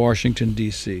are in Washington,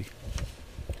 D.C.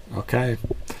 Okay.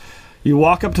 You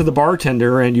walk up to the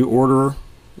bartender and you order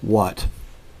what?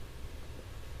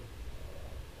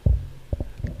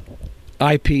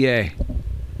 IPA.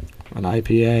 An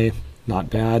IPA,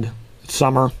 not bad. It's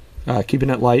summer,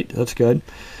 keeping it light, that's good.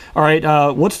 All right,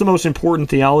 what's the most important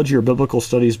theology or biblical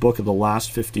studies book of the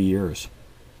last 50 years?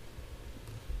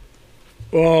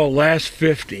 Oh, last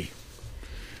 50.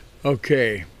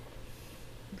 Okay.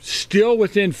 Still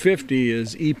within 50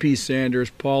 is E.P.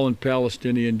 Sanders, Paul and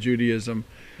Palestinian Judaism.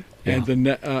 Yeah. And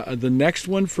the next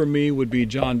one for me would be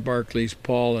John Barclay's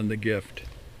Paul and the Gift.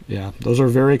 Yeah, those are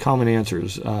very common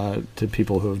answers to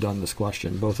people who have done this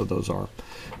question. Both of those are.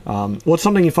 What's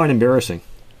something you find embarrassing?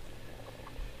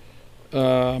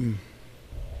 The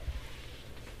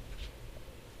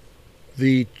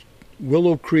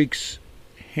Willow Creek's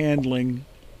handling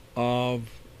of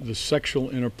the sexual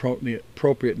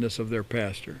inappropriateness of their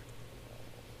pastor.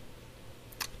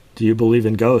 Do you believe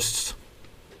in ghosts?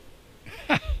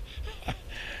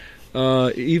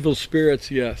 Evil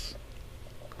spirits, yes.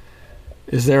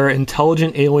 Is there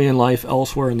intelligent alien life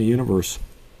elsewhere in the universe?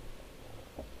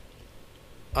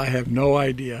 I have no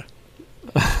idea.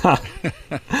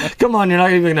 Come on, you're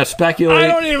not even going to speculate. I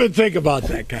don't even think about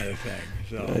that kind of thing.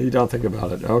 So. You don't think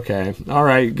about it. Okay. All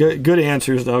right. Good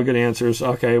answers, though. Good answers.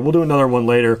 Okay. We'll do another one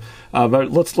later.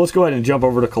 But let's go ahead and jump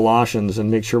over to Colossians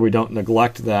and make sure we don't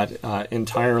neglect that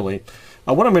entirely.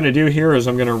 What I'm going to do here is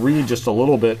I'm going to read just a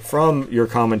little bit from your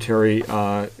commentary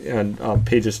and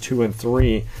pages 2 and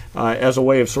 3 as a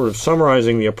way of sort of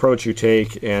summarizing the approach you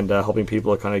take and helping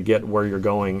people to kind of get where you're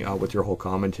going with your whole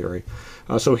commentary.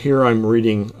 So here I'm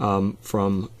reading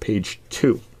from page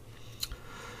 2.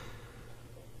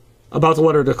 About the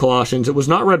letter to Colossians, it was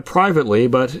not read privately,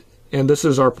 but, and this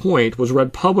is our point, was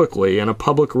read publicly, and a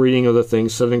public reading of the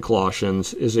things said in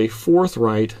Colossians is a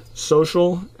forthright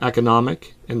social,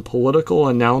 economic, and political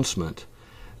announcement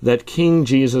that King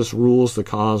Jesus rules the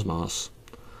cosmos.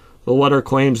 The letter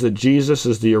claims that Jesus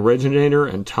is the originator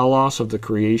and telos of the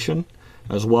creation,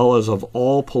 as well as of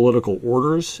all political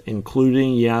orders,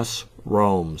 including, yes,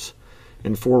 Rome's.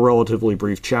 In 4 relatively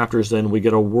brief chapters, then, we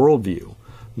get a worldview.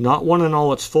 Not one in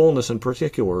all its fullness and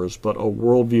particulars, but a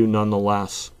worldview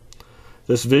nonetheless.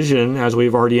 This vision, as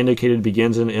we've already indicated,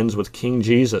 begins and ends with King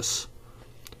Jesus.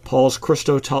 Paul's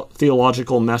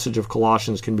Christo-theological message of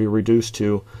Colossians can be reduced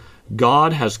to,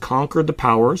 God has conquered the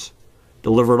powers,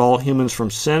 delivered all humans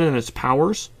from sin and its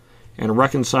powers, and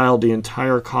reconciled the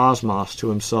entire cosmos to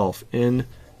himself in,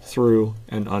 through,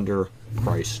 and under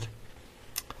Christ.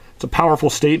 It's a powerful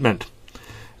statement.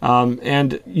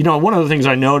 And, one of the things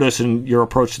I notice in your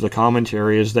approach to the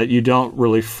commentary is that you don't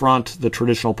really front the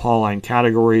traditional Pauline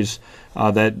categories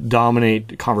that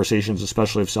dominate conversations,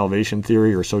 especially of salvation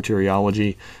theory or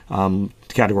soteriology,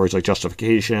 categories like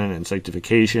justification and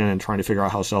sanctification and trying to figure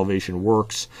out how salvation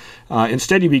works.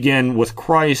 Instead, you begin with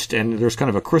Christ, and there's kind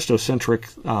of a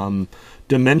Christocentric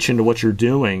dimension to what you're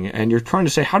doing, and you're trying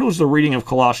to say, how does the reading of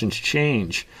Colossians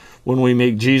change when we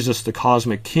make Jesus the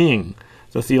cosmic king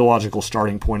the theological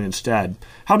starting point instead?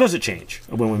 How does it change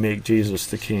when we make Jesus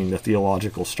the king the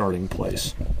theological starting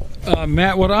place?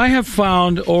 Matt, what I have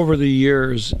found over the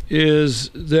years is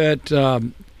that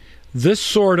this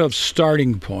sort of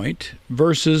starting point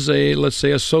versus let's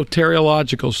say a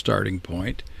soteriological starting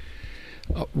point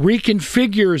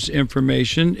reconfigures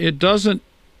information. It doesn't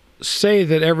say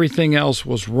that everything else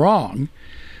was wrong,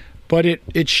 but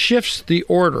it shifts the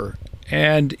order.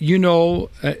 And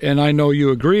and I know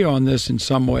you agree on this in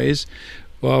some ways,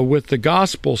 with the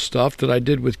gospel stuff that I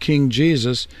did with King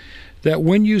Jesus, that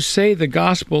when you say the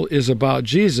gospel is about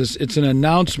Jesus, it's an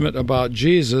announcement about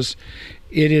Jesus.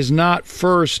 It is not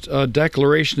first a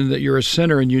declaration that you're a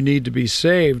sinner and you need to be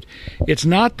saved. It's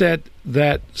not that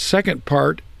second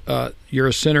part, you're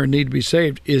a sinner and need to be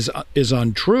saved, is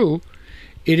untrue.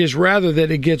 It is rather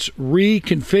that it gets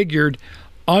reconfigured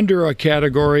under a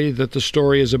category that the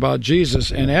story is about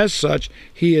Jesus, and as such,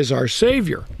 he is our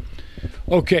Savior.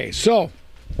 Okay, so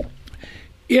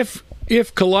if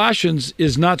Colossians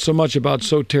is not so much about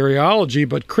soteriology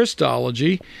but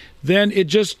Christology, then it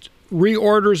just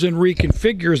reorders and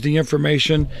reconfigures the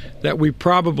information that we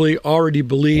probably already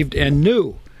believed and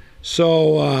knew.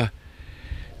 So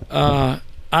I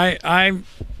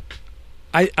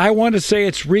want to say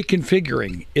it's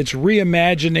reconfiguring. It's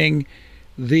reimagining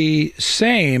the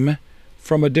same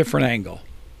from a different angle.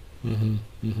 Mm-hmm,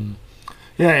 mm-hmm.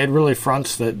 Yeah, it really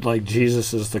fronts that like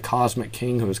Jesus is the cosmic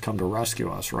king who has come to rescue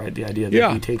us, right? The idea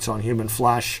that he takes on human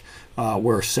flesh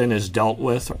where sin is dealt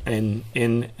with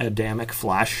in Adamic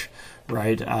flesh,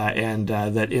 right? And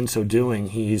that in so doing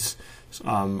he's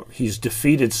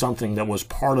defeated something that was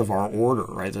part of our order,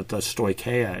 right? That the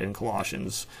stoicheia in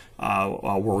Colossians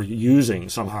were using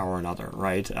somehow or another,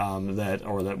 right? That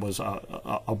was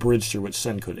a bridge through which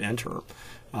sin could enter.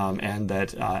 And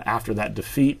that after that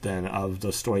defeat then of the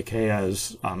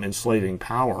stoicheia's enslaving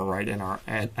power, right, in our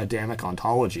Adamic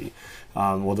ontology,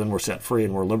 well then we're set free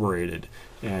and we're liberated,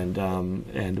 and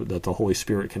that the Holy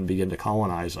Spirit can begin to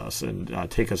colonize us and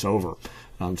take us over.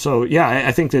 So yeah,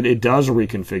 I think that it does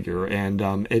reconfigure, and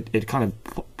it kind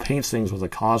of paints things with a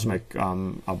cosmic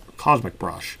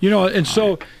brush. And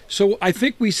so I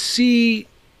think we see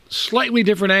slightly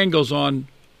different angles on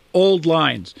old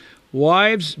lines.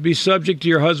 Wives, be subject to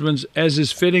your husbands as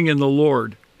is fitting in the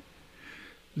Lord.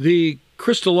 The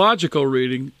Christological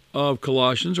reading of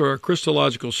Colossians, or a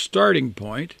Christological starting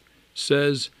point,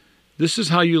 says, this is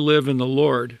how you live in the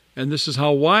Lord, and this is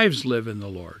how wives live in the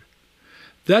Lord.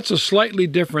 That's a slightly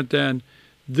different than,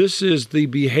 this is the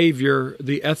behavior,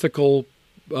 the ethical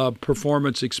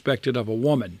performance expected of a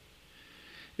woman.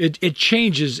 It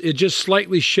changes, it just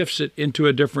slightly shifts it into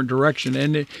a different direction.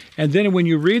 And then when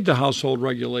you read the household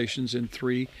regulations in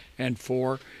 3 and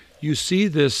 4, you see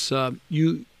this,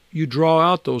 you draw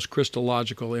out those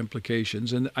Christological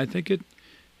implications. And I think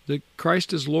the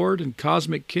Christ as Lord and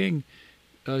cosmic King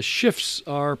shifts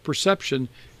our perception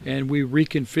and we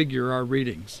reconfigure our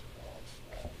readings.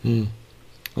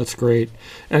 That's great.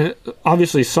 And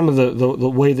obviously some of the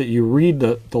way that you read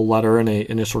the letter in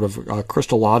a sort of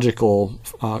Christological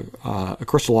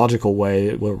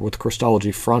way with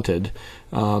Christology fronted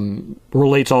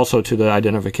relates also to the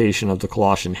identification of the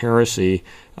Colossian heresy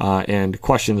and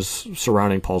questions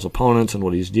surrounding Paul's opponents and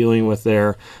what he's dealing with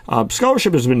there.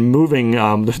 Scholarship has been moving.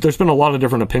 There's been a lot of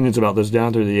different opinions about this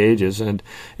down through the ages, and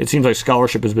it seems like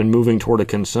scholarship has been moving toward a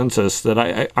consensus that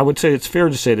I would say it's fair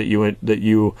to say that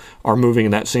you are moving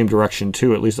in that same direction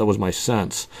too. At least that was my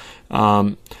sense.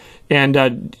 Do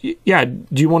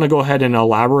you want to go ahead and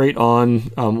elaborate on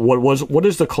what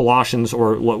is the Colossians,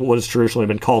 or what has traditionally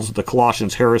been called the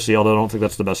Colossians heresy, although I don't think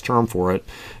that's the best term for it,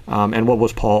 and what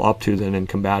was Paul up to then in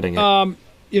combating it?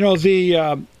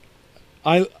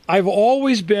 I've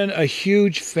always been a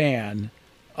huge fan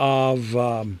of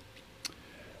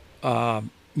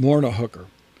Morna Hooker.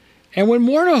 And when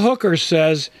Morna Hooker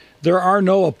says there are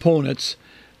no opponents,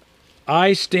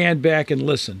 I stand back and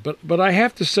listen. But I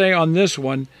have to say on this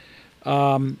one, I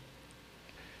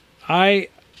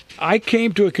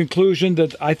came to a conclusion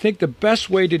that I think the best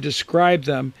way to describe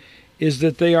them is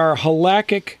that they are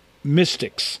halakhic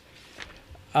mystics,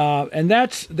 and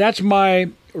that's my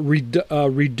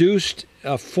reduced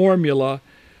formula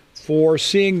for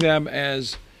seeing them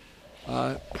as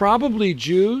probably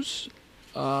Jews,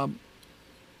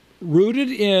 rooted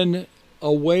in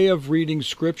a way of reading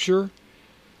Scripture,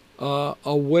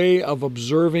 a way of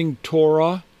observing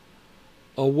Torah,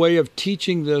 a way of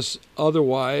teaching this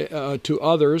otherwise to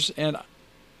others. And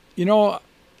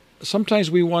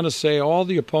sometimes we want to say all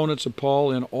the opponents of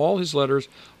Paul in all his letters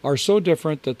are so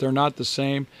different that they're not the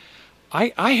same.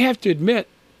 I have to admit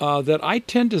that I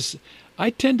tend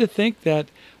to think that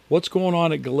what's going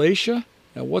on at Galatia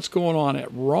and what's going on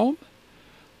at Rome,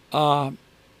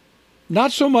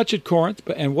 not so much at Corinth,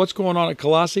 and what's going on at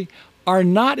Colossae, are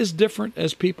not as different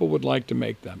as people would like to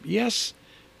make them. Yes,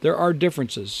 there are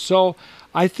differences. So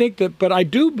I think that, but I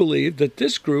do believe that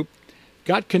this group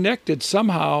got connected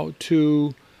somehow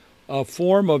to a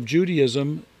form of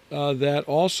Judaism that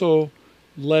also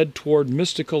led toward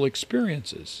mystical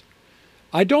experiences.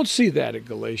 I don't see that at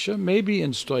Galatia, maybe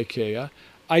in Stoicheia.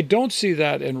 I don't see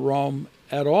that in Rome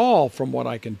at all, from what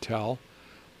I can tell.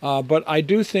 But I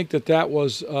do think that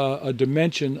was a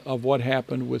dimension of what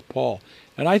happened with Paul.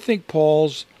 And I think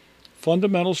Paul's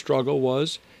fundamental struggle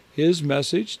was his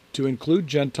message to include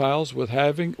Gentiles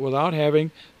without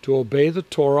having to obey the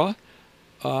Torah.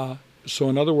 So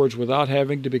in other words, without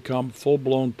having to become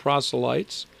full-blown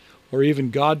proselytes or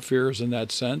even God-fearers in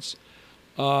that sense,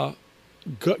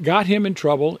 got him in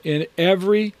trouble in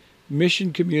every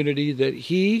mission community that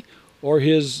he or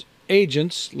his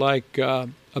agents, like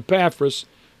Epaphras,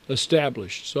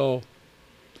 established. So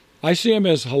I see him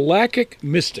as halakhic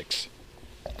mystics.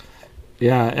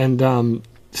 Yeah, and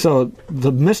so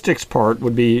the mystics part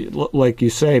would be, like you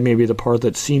say, maybe the part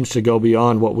that seems to go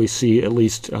beyond what we see, at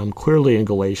least clearly in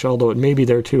Galatia, although it may be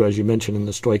there too, as you mentioned in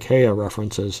the Stoicheia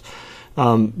references.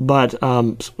 But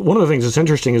one of the things that's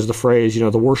interesting is the phrase, the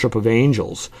worship of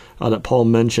angels that Paul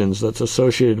mentions that's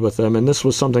associated with them. And this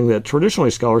was something that traditionally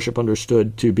scholarship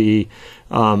understood to be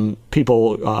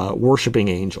people worshiping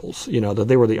angels, that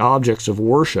they were the objects of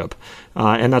worship.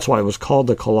 And that's why it was called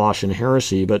the Colossian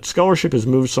heresy. But scholarship has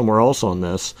moved somewhere else on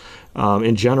this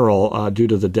in general due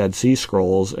to the Dead Sea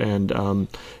Scrolls. And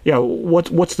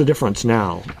what's the difference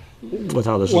now with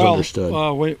how this is understood?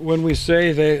 When we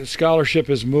say the scholarship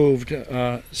has moved,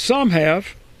 some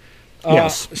have.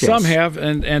 Some have,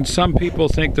 and some people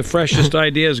think the freshest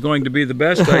idea is going to be the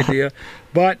best idea.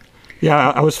 But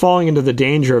yeah, I was falling into the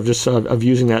danger of just of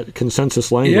using that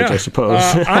consensus language, I suppose.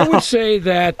 I would say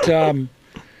that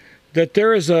that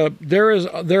there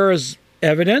is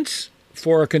evidence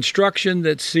for a construction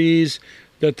that sees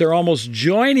that they're almost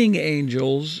joining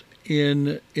angels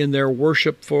in their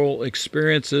worshipful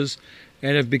experiences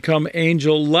and have become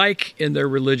angel-like in their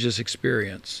religious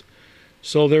experience.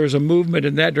 So there's a movement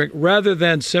in that direction, rather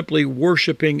than simply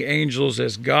worshiping angels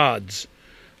as gods.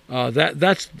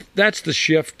 That's the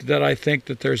shift that I think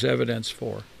that there's evidence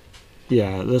for.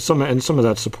 Yeah, there's some of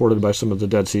that's supported by some of the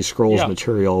Dead Sea Scrolls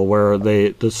material, where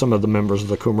some of the members of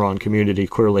the Qumran community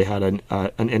clearly had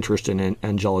an interest in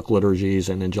angelic liturgies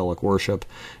and angelic worship,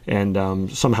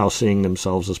 and somehow seeing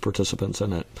themselves as participants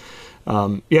in it.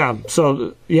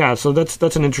 So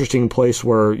that's an interesting place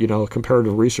where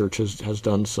comparative research has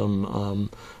done some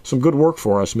good work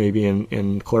for us, maybe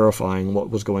in clarifying what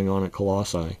was going on at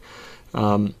Colossae.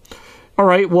 All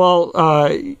right, well.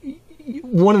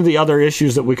 one of the other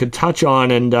issues that we could touch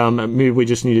on, and maybe we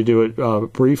just need to do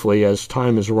it briefly as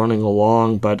time is running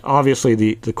along, but obviously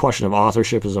the question of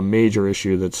authorship is a major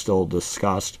issue that's still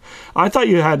discussed. I thought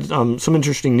you had some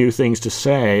interesting new things to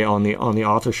say on the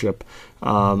authorship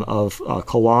of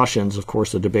Colossians. Of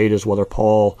course, the debate is whether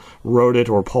Paul wrote it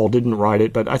or Paul didn't write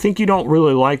it, but I think you don't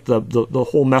really like the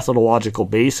whole methodological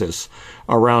basis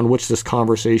around which this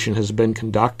conversation has been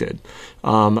conducted,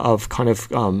 of kind of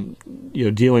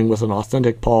dealing with an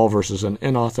authentic Paul versus an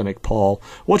inauthentic Paul.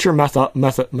 What's your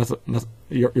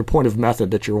your point of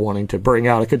method that you're wanting to bring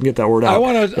out? I couldn't get that word out. I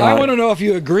want to know if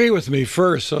you agree with me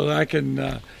first, so that I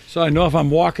can so I know if I'm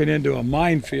walking into a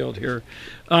minefield here.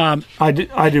 I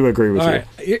do agree with you. Right.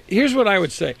 Here's what I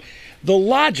would say. The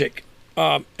logic,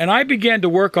 and I began to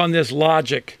work on this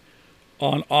logic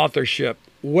on authorship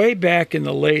way back in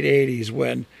the late 80s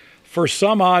when, for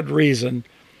some odd reason,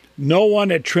 no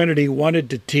one at Trinity wanted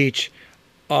to teach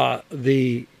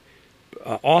the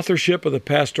authorship of the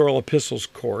Pastoral Epistles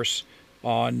course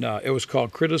on, it was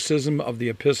called Criticism of the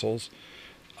Epistles.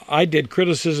 I did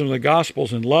Criticism of the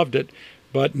Gospels and loved it,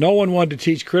 but no one wanted to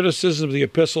teach Criticism of the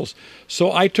Epistles,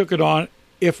 so I took it on,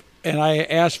 and I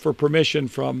asked for permission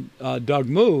from Doug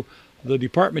Moo, the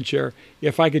department chair,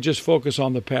 if I could just focus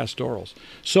on the pastorals.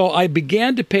 So I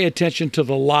began to pay attention to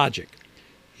the logic.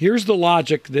 Here's the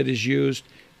logic that is used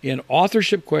in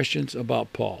authorship questions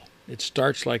about Paul. It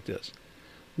starts like this.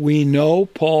 We know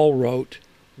Paul wrote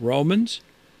Romans,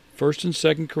 1st and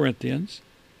 2nd Corinthians,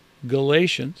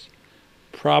 Galatians,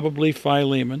 probably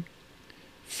Philemon,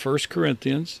 1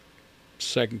 Corinthians,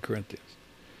 2 Corinthians.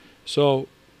 So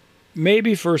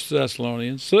maybe 1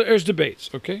 Thessalonians. So there's debates,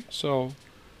 okay? So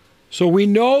we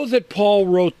know that Paul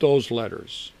wrote those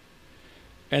letters.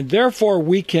 And therefore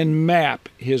we can map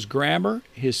his grammar,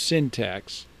 his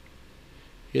syntax,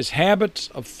 his habits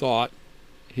of thought,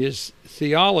 his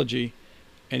theology,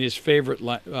 and his favorite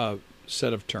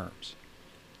set of terms.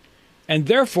 And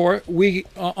therefore, we,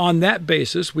 on that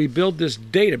basis, we build this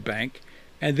data bank,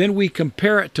 and then we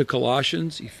compare it to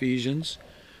Colossians, Ephesians,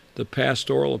 the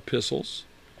pastoral epistles,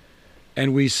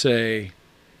 and we say,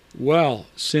 well,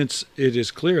 since it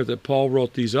is clear that Paul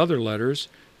wrote these other letters,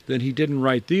 then he didn't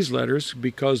write these letters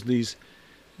because this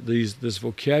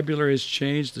vocabulary has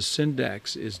changed, the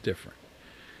syntax is different.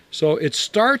 So it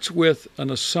starts with an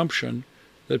assumption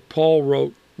that Paul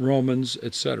wrote Romans,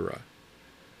 etc.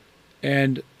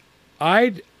 And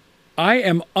I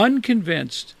am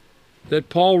unconvinced that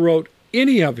Paul wrote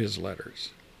any of his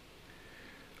letters.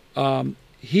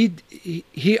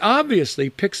 He obviously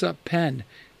picks up pen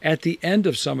at the end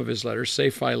of some of his letters, say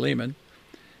Philemon,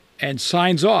 and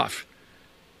signs off.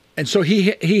 And so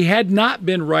he had not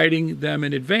been writing them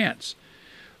in advance.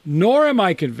 Nor am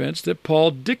I convinced that Paul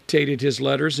dictated his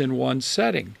letters in one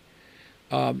setting.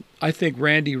 I think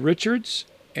Randy Richards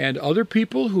and other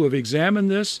people who have examined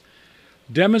this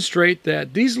demonstrate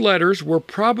that these letters were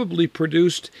probably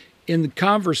produced in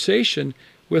conversation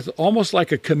with almost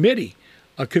like a committee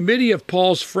of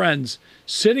Paul's friends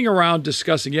sitting around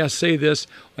discussing, yes, say this,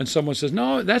 and someone says,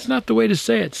 no, that's not the way to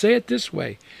say it this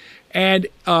way. And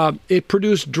it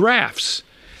produced drafts,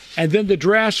 and then the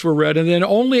drafts were read, and then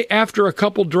only after a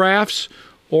couple drafts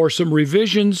or some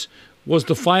revisions was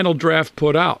the final draft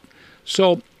put out.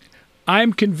 So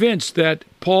I'm convinced that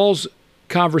Paul's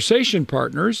conversation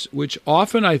partners, which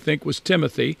often I think was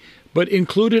Timothy, but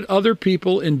included other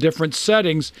people in different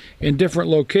settings, in different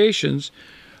locations,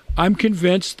 I'm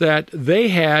convinced that they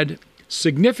had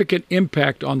significant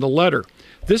impact on the letter.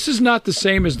 This is not the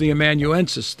same as the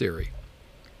amanuensis theory,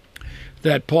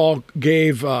 that Paul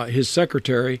gave his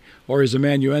secretary or his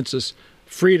amanuensis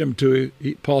freedom to,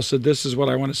 Paul said, this is what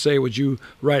I want to say, would you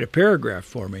write a paragraph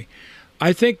for me?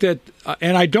 I think that,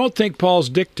 and I don't think Paul's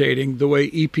dictating the way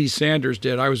E.P. Sanders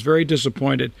did. I was very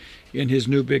disappointed in his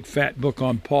new big fat book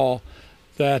on Paul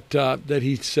that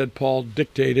he said Paul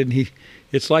dictated, and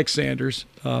it's like Sanders,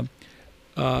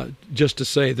 just to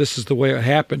say this is the way it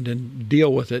happened and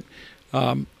deal with it.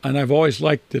 And I've always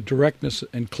liked the directness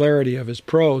and clarity of his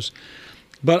prose.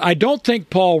 But I don't think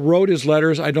Paul wrote his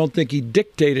letters. I don't think he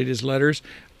dictated his letters.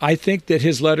 I think that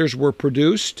his letters were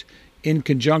produced in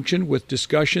conjunction with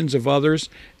discussions of others,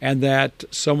 and that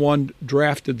someone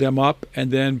drafted them up, and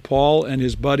then Paul and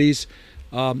his buddies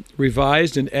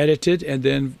revised and edited, and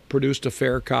then produced a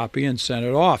fair copy and sent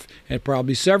it off, and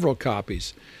probably several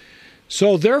copies.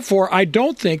 So therefore, I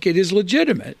don't think it is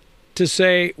legitimate to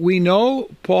say we know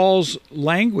Paul's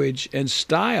language and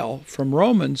style from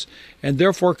Romans, and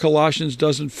therefore Colossians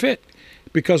doesn't fit.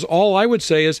 Because all I would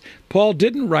say is Paul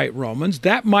didn't write Romans.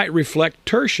 That might reflect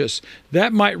Tertius.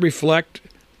 That might reflect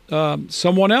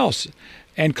someone else.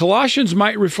 And Colossians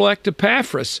might reflect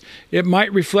Epaphras. It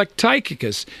might reflect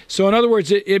Tychicus. So in other words,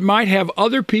 it might have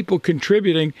other people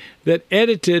contributing that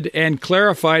edited and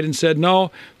clarified and said,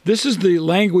 no, this is the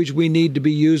language we need to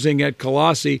be using at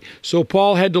Colossae. So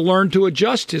Paul had to learn to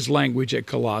adjust his language at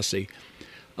Colossae.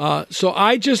 So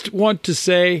I just want to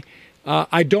say,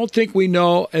 I don't think we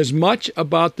know as much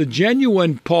about the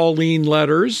genuine Pauline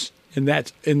letters in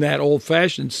that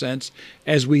old-fashioned sense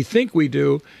as we think we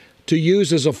do, to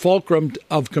use as a fulcrum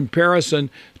of comparison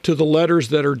to the letters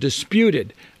that are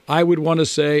disputed. I would want to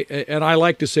say, and I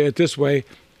like to say it this way,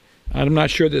 I'm not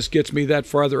sure this gets me that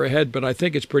farther ahead, but I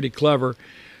think it's pretty clever.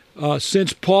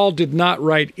 Since Paul did not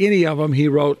write any of them, he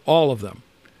wrote all of them.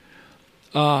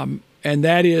 And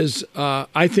that is,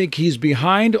 I think he's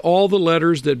behind all the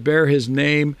letters that bear his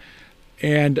name,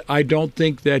 and I don't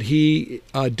think that he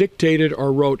dictated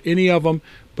or wrote any of them,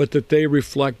 but that they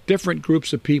reflect different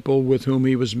groups of people with whom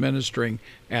he was ministering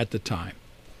at the time.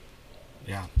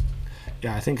 Yeah.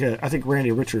 I think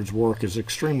Randy Richards' work is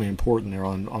extremely important there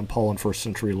on Paul and first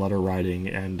century letter writing,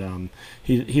 and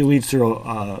he leads through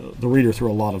the reader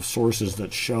through a lot of sources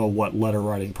that show what letter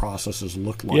writing processes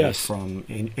look like from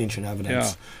ancient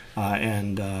evidence.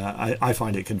 Yeah. I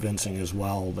find it convincing as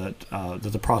well that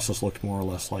the process looked more or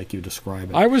less like you describe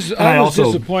it. I was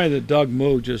disappointed that Doug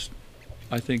Moo just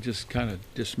kind of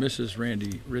dismisses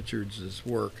Randy Richards'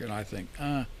 work, and I think,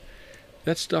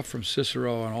 that stuff from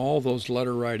Cicero and all those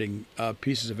letter writing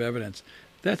pieces of evidence,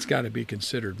 that's got to be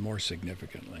considered more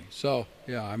significantly. So,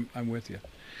 yeah, I'm with you.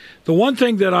 The one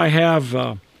thing that I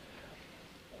have,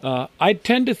 I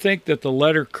tend to think that the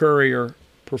letter courier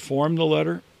performed the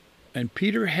letter, and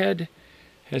Peterhead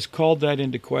has called that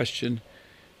into question,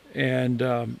 and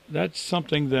that's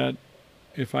something that,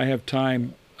 if I have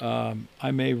time, I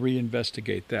may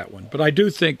reinvestigate that one. But I do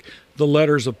think the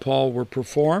letters of Paul were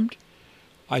performed.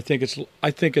 I think it's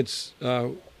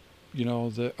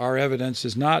our evidence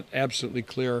is not absolutely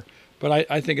clear, but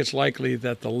I think it's likely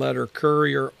that the letter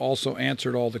courier also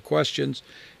answered all the questions.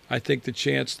 I think the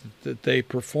chance that they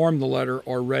performed the letter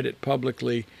or read it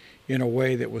publicly in a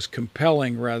way that was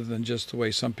compelling rather than just the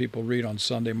way some people read on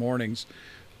Sunday mornings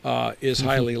is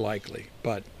highly likely.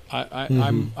 But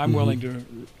I'm willing to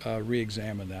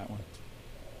re-examine that one.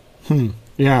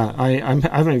 Yeah, I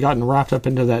haven't gotten wrapped up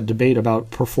into that debate about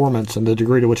performance and the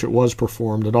degree to which it was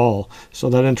performed at all. So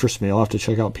that interests me. I'll have to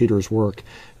check out Peter's work,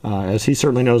 as he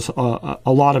certainly knows a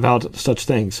lot about such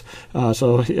things.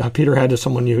 So Peterhead is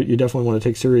someone you definitely want to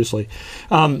take seriously.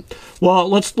 Well,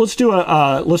 let's do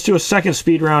a second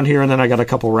speed round here, and then I got a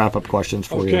couple wrap up questions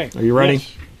for you. Are you ready?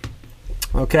 Yes.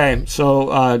 Okay.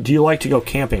 So do you like to go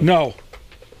camping? No.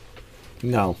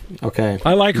 Okay.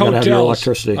 I like hotels. Have your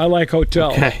electricity. I like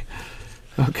hotels.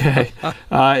 Okay.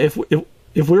 If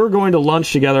we were going to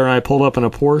lunch together and I pulled up in a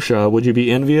Porsche, would you be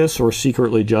envious or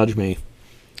secretly judge me?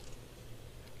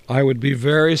 I would be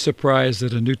very surprised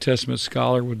that a New Testament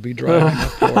scholar would be driving a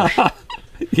Porsche.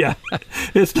 Yeah,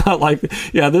 it's not like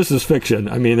this is fiction.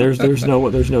 I mean, there's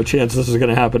no chance this is going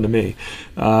to happen to me.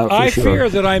 I sure. fear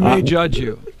that I may judge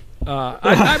you.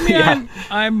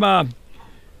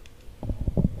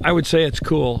 I would say it's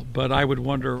cool, but I would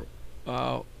wonder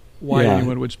why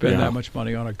anyone would spend that much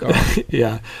money on a car.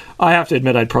 Yeah, I have to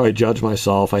admit I'd probably judge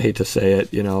myself. I hate to say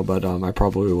it, but I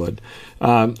probably would.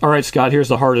 All right, Scott, here's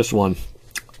the hardest one.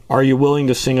 Are you willing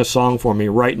to sing a song for me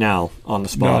right now on the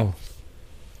spot?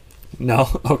 No?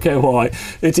 Okay, well,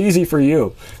 it's easy for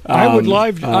you. I would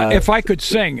love, if I could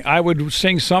sing, I would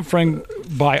sing something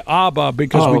by ABBA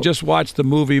because we just watched the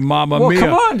movie Mamma Mia.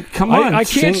 Come on. I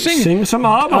can't sing. Sing some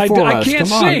ABBA for us. I can't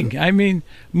sing. I mean,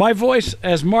 my voice,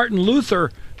 as Martin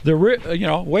Luther,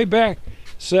 way back,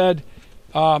 said,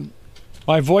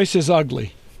 my voice is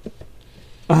ugly.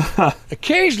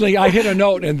 Occasionally I hit a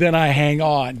note and then I hang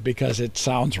on because it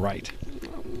sounds right.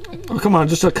 Oh, come on,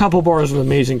 just a couple bars of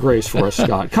Amazing Grace for us,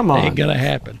 Scott. Come on. Ain't gonna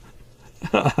happen.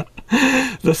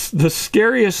 The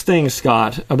scariest thing,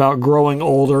 Scott, about growing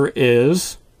older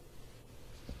is?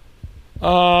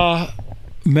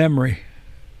 Memory.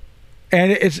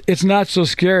 And it's not so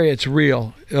scary, it's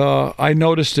real. I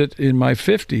noticed it in my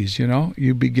 50s,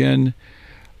 you begin,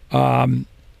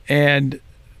 and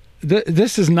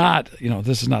this is not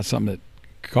something that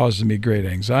causes me great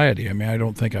anxiety. I mean, I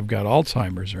don't think I've got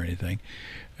Alzheimer's or anything,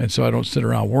 and so I don't sit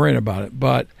around worrying about it.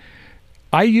 But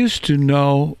I used to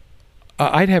know,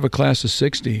 I'd have a class of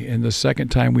 60, and the second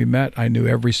time we met, I knew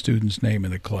every student's name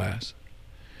in the class.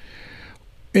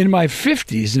 In my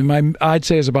 50s, I'd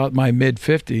say it's about my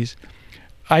mid-50s,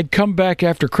 I'd come back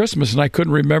after Christmas, and I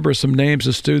couldn't remember some names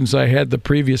of students I had the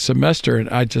previous semester, and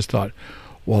I just thought,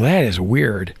 well, that is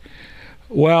weird.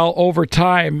 Well, over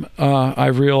time,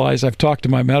 I've realized, I've talked to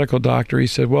my medical doctor. He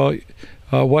said, well,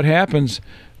 what happens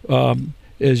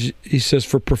is, he says,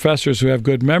 for professors who have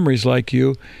good memories like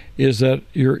you, is that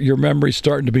your memory's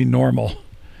starting to be normal.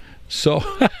 So,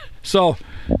 that's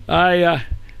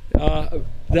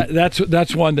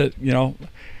one that, you know,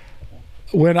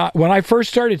 when I first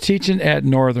started teaching at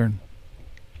Northern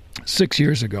 6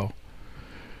 years ago,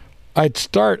 I'd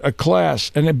start a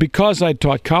class, and because I'd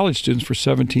taught college students for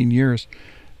 17 years,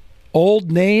 old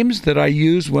names that I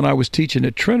used when I was teaching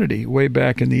at Trinity way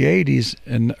back in the 80s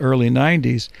and early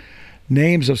 90s,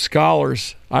 names of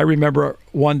scholars. I remember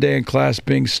one day in class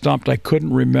being stumped. I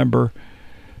couldn't remember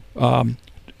Borncombe,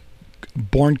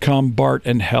 Bart,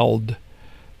 and Held.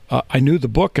 I knew the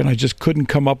book, and I just couldn't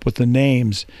come up with the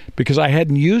names because I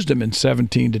hadn't used them in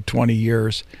 17 to 20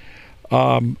 years.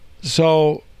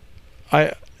 So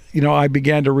I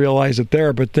began to realize it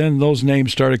there, but then those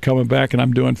names started coming back, and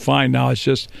I'm doing fine now. It's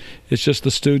just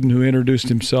the student who introduced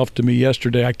himself to me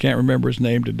yesterday. I can't remember his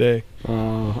name today.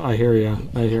 I hear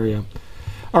you.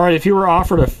 All right, if you were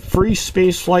offered a free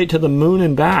space flight to the moon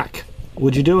and back,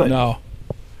 would you do it? No,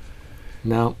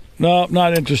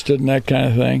 not interested in that kind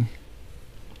of thing.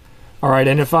 All right,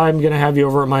 and if I'm going to have you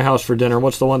over at my house for dinner,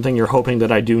 what's the one thing you're hoping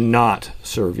that I do not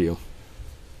serve you?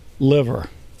 Liver.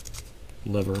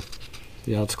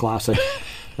 Yeah, that's classic.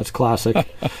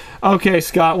 Okay,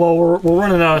 Scott. Well, we're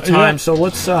running out of time, so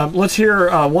let's hear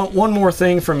one more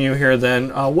thing from you here. Then,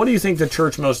 what do you think the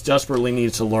church most desperately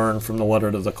needs to learn from the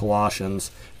letter to the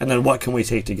Colossians, and then what can we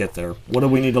take to get there? What do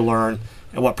we need to learn,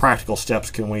 and what practical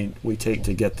steps can we take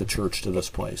to get the church to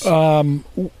this place?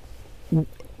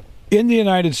 In the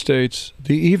United States,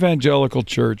 the evangelical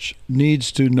church needs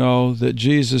to know that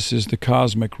Jesus is the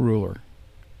cosmic ruler,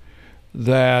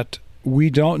 that we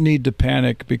don't need to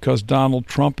panic because Donald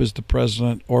Trump is the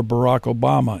president or Barack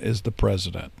Obama is the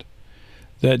president,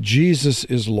 that Jesus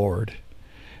is Lord,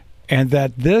 and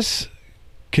that this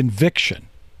conviction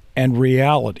and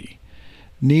reality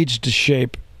needs to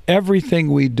shape everything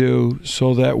we do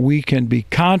so that we can be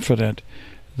confident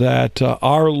that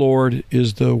our Lord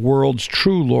is the world's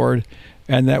true Lord,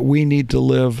 and that we need to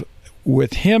live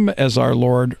with Him as our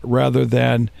Lord rather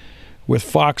than with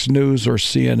Fox News or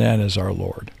CNN as our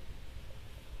Lord.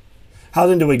 How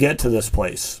then do we get to this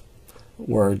place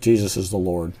where Jesus is the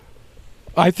Lord?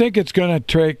 I think it's going to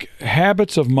take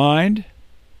habits of mind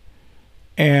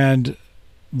and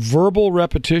verbal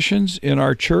repetitions in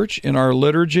our church, in our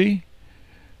liturgy,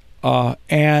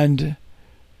 and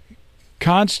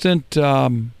constant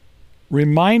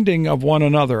reminding of one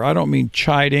another. I don't mean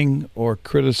chiding or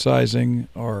criticizing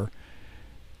or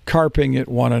carping at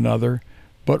one another,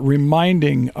 but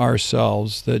reminding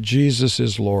ourselves that Jesus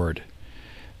is Lord.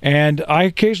 And I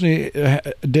occasionally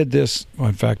did this, well,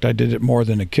 in fact, I did it more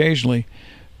than occasionally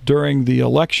during the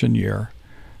election year,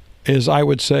 is I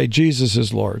would say, Jesus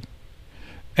is Lord.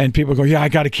 And people go, yeah, I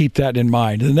got to keep that in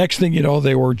mind. And the next thing you know,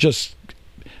 they were just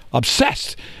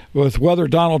obsessed with whether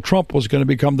Donald Trump was going to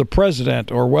become the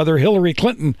president or whether Hillary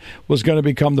Clinton was going to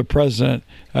become the president.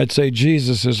 I'd say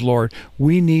Jesus is Lord.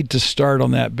 We need to start on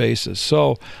that basis.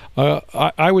 So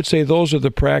I would say those are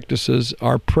the practices.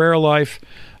 Our prayer life,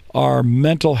 our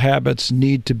mental habits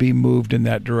need to be moved in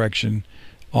that direction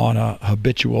on a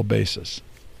habitual basis.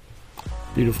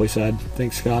 Beautifully said.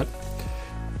 Thanks, Scott.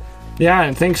 Yeah,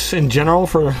 and thanks in general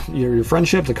for your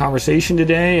friendship, the conversation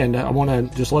today. And I want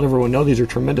to just let everyone know these are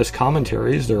tremendous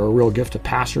commentaries. They're a real gift to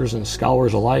pastors and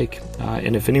scholars alike.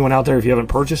 And if anyone out there, if you haven't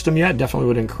purchased them yet, definitely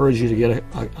would encourage you to get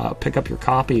pick up your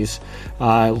copies.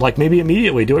 Like maybe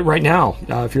immediately, do it right now.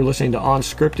 If you're listening to On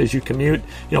Script as you commute,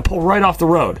 pull right off the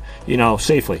road,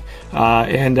 safely,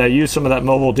 and use some of that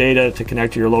mobile data to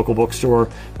connect to your local bookstore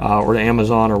or to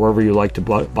Amazon or wherever you like to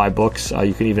buy books.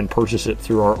 You can even purchase it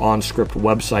through our On Script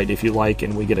website if you like,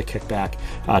 and we get a kickback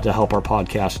to help our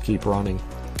podcast keep running.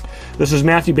 This is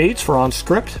Matthew Bates for On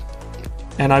Script,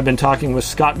 and I've been talking with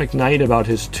Scot McKnight about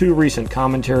his two recent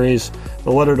commentaries,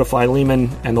 the letter to Philemon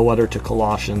and the letter to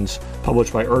Colossians,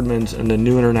 published by Eerdmans, and the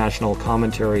New International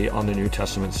Commentary on the New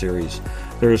Testament series.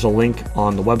 There is a link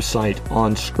on the website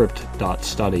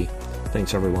onscript.study.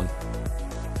 Thanks, everyone.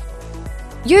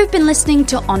 You've been listening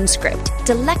to On Script,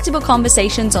 delectable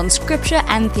conversations on scripture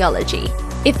and theology.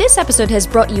 If this episode has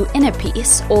brought you inner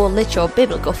peace or lit your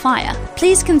biblical fire,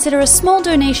 please consider a small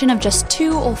donation of just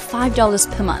 $2 or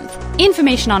 $5 per month.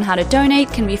 Information on how to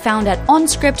donate can be found at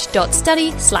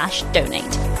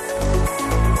onscript.study/donate.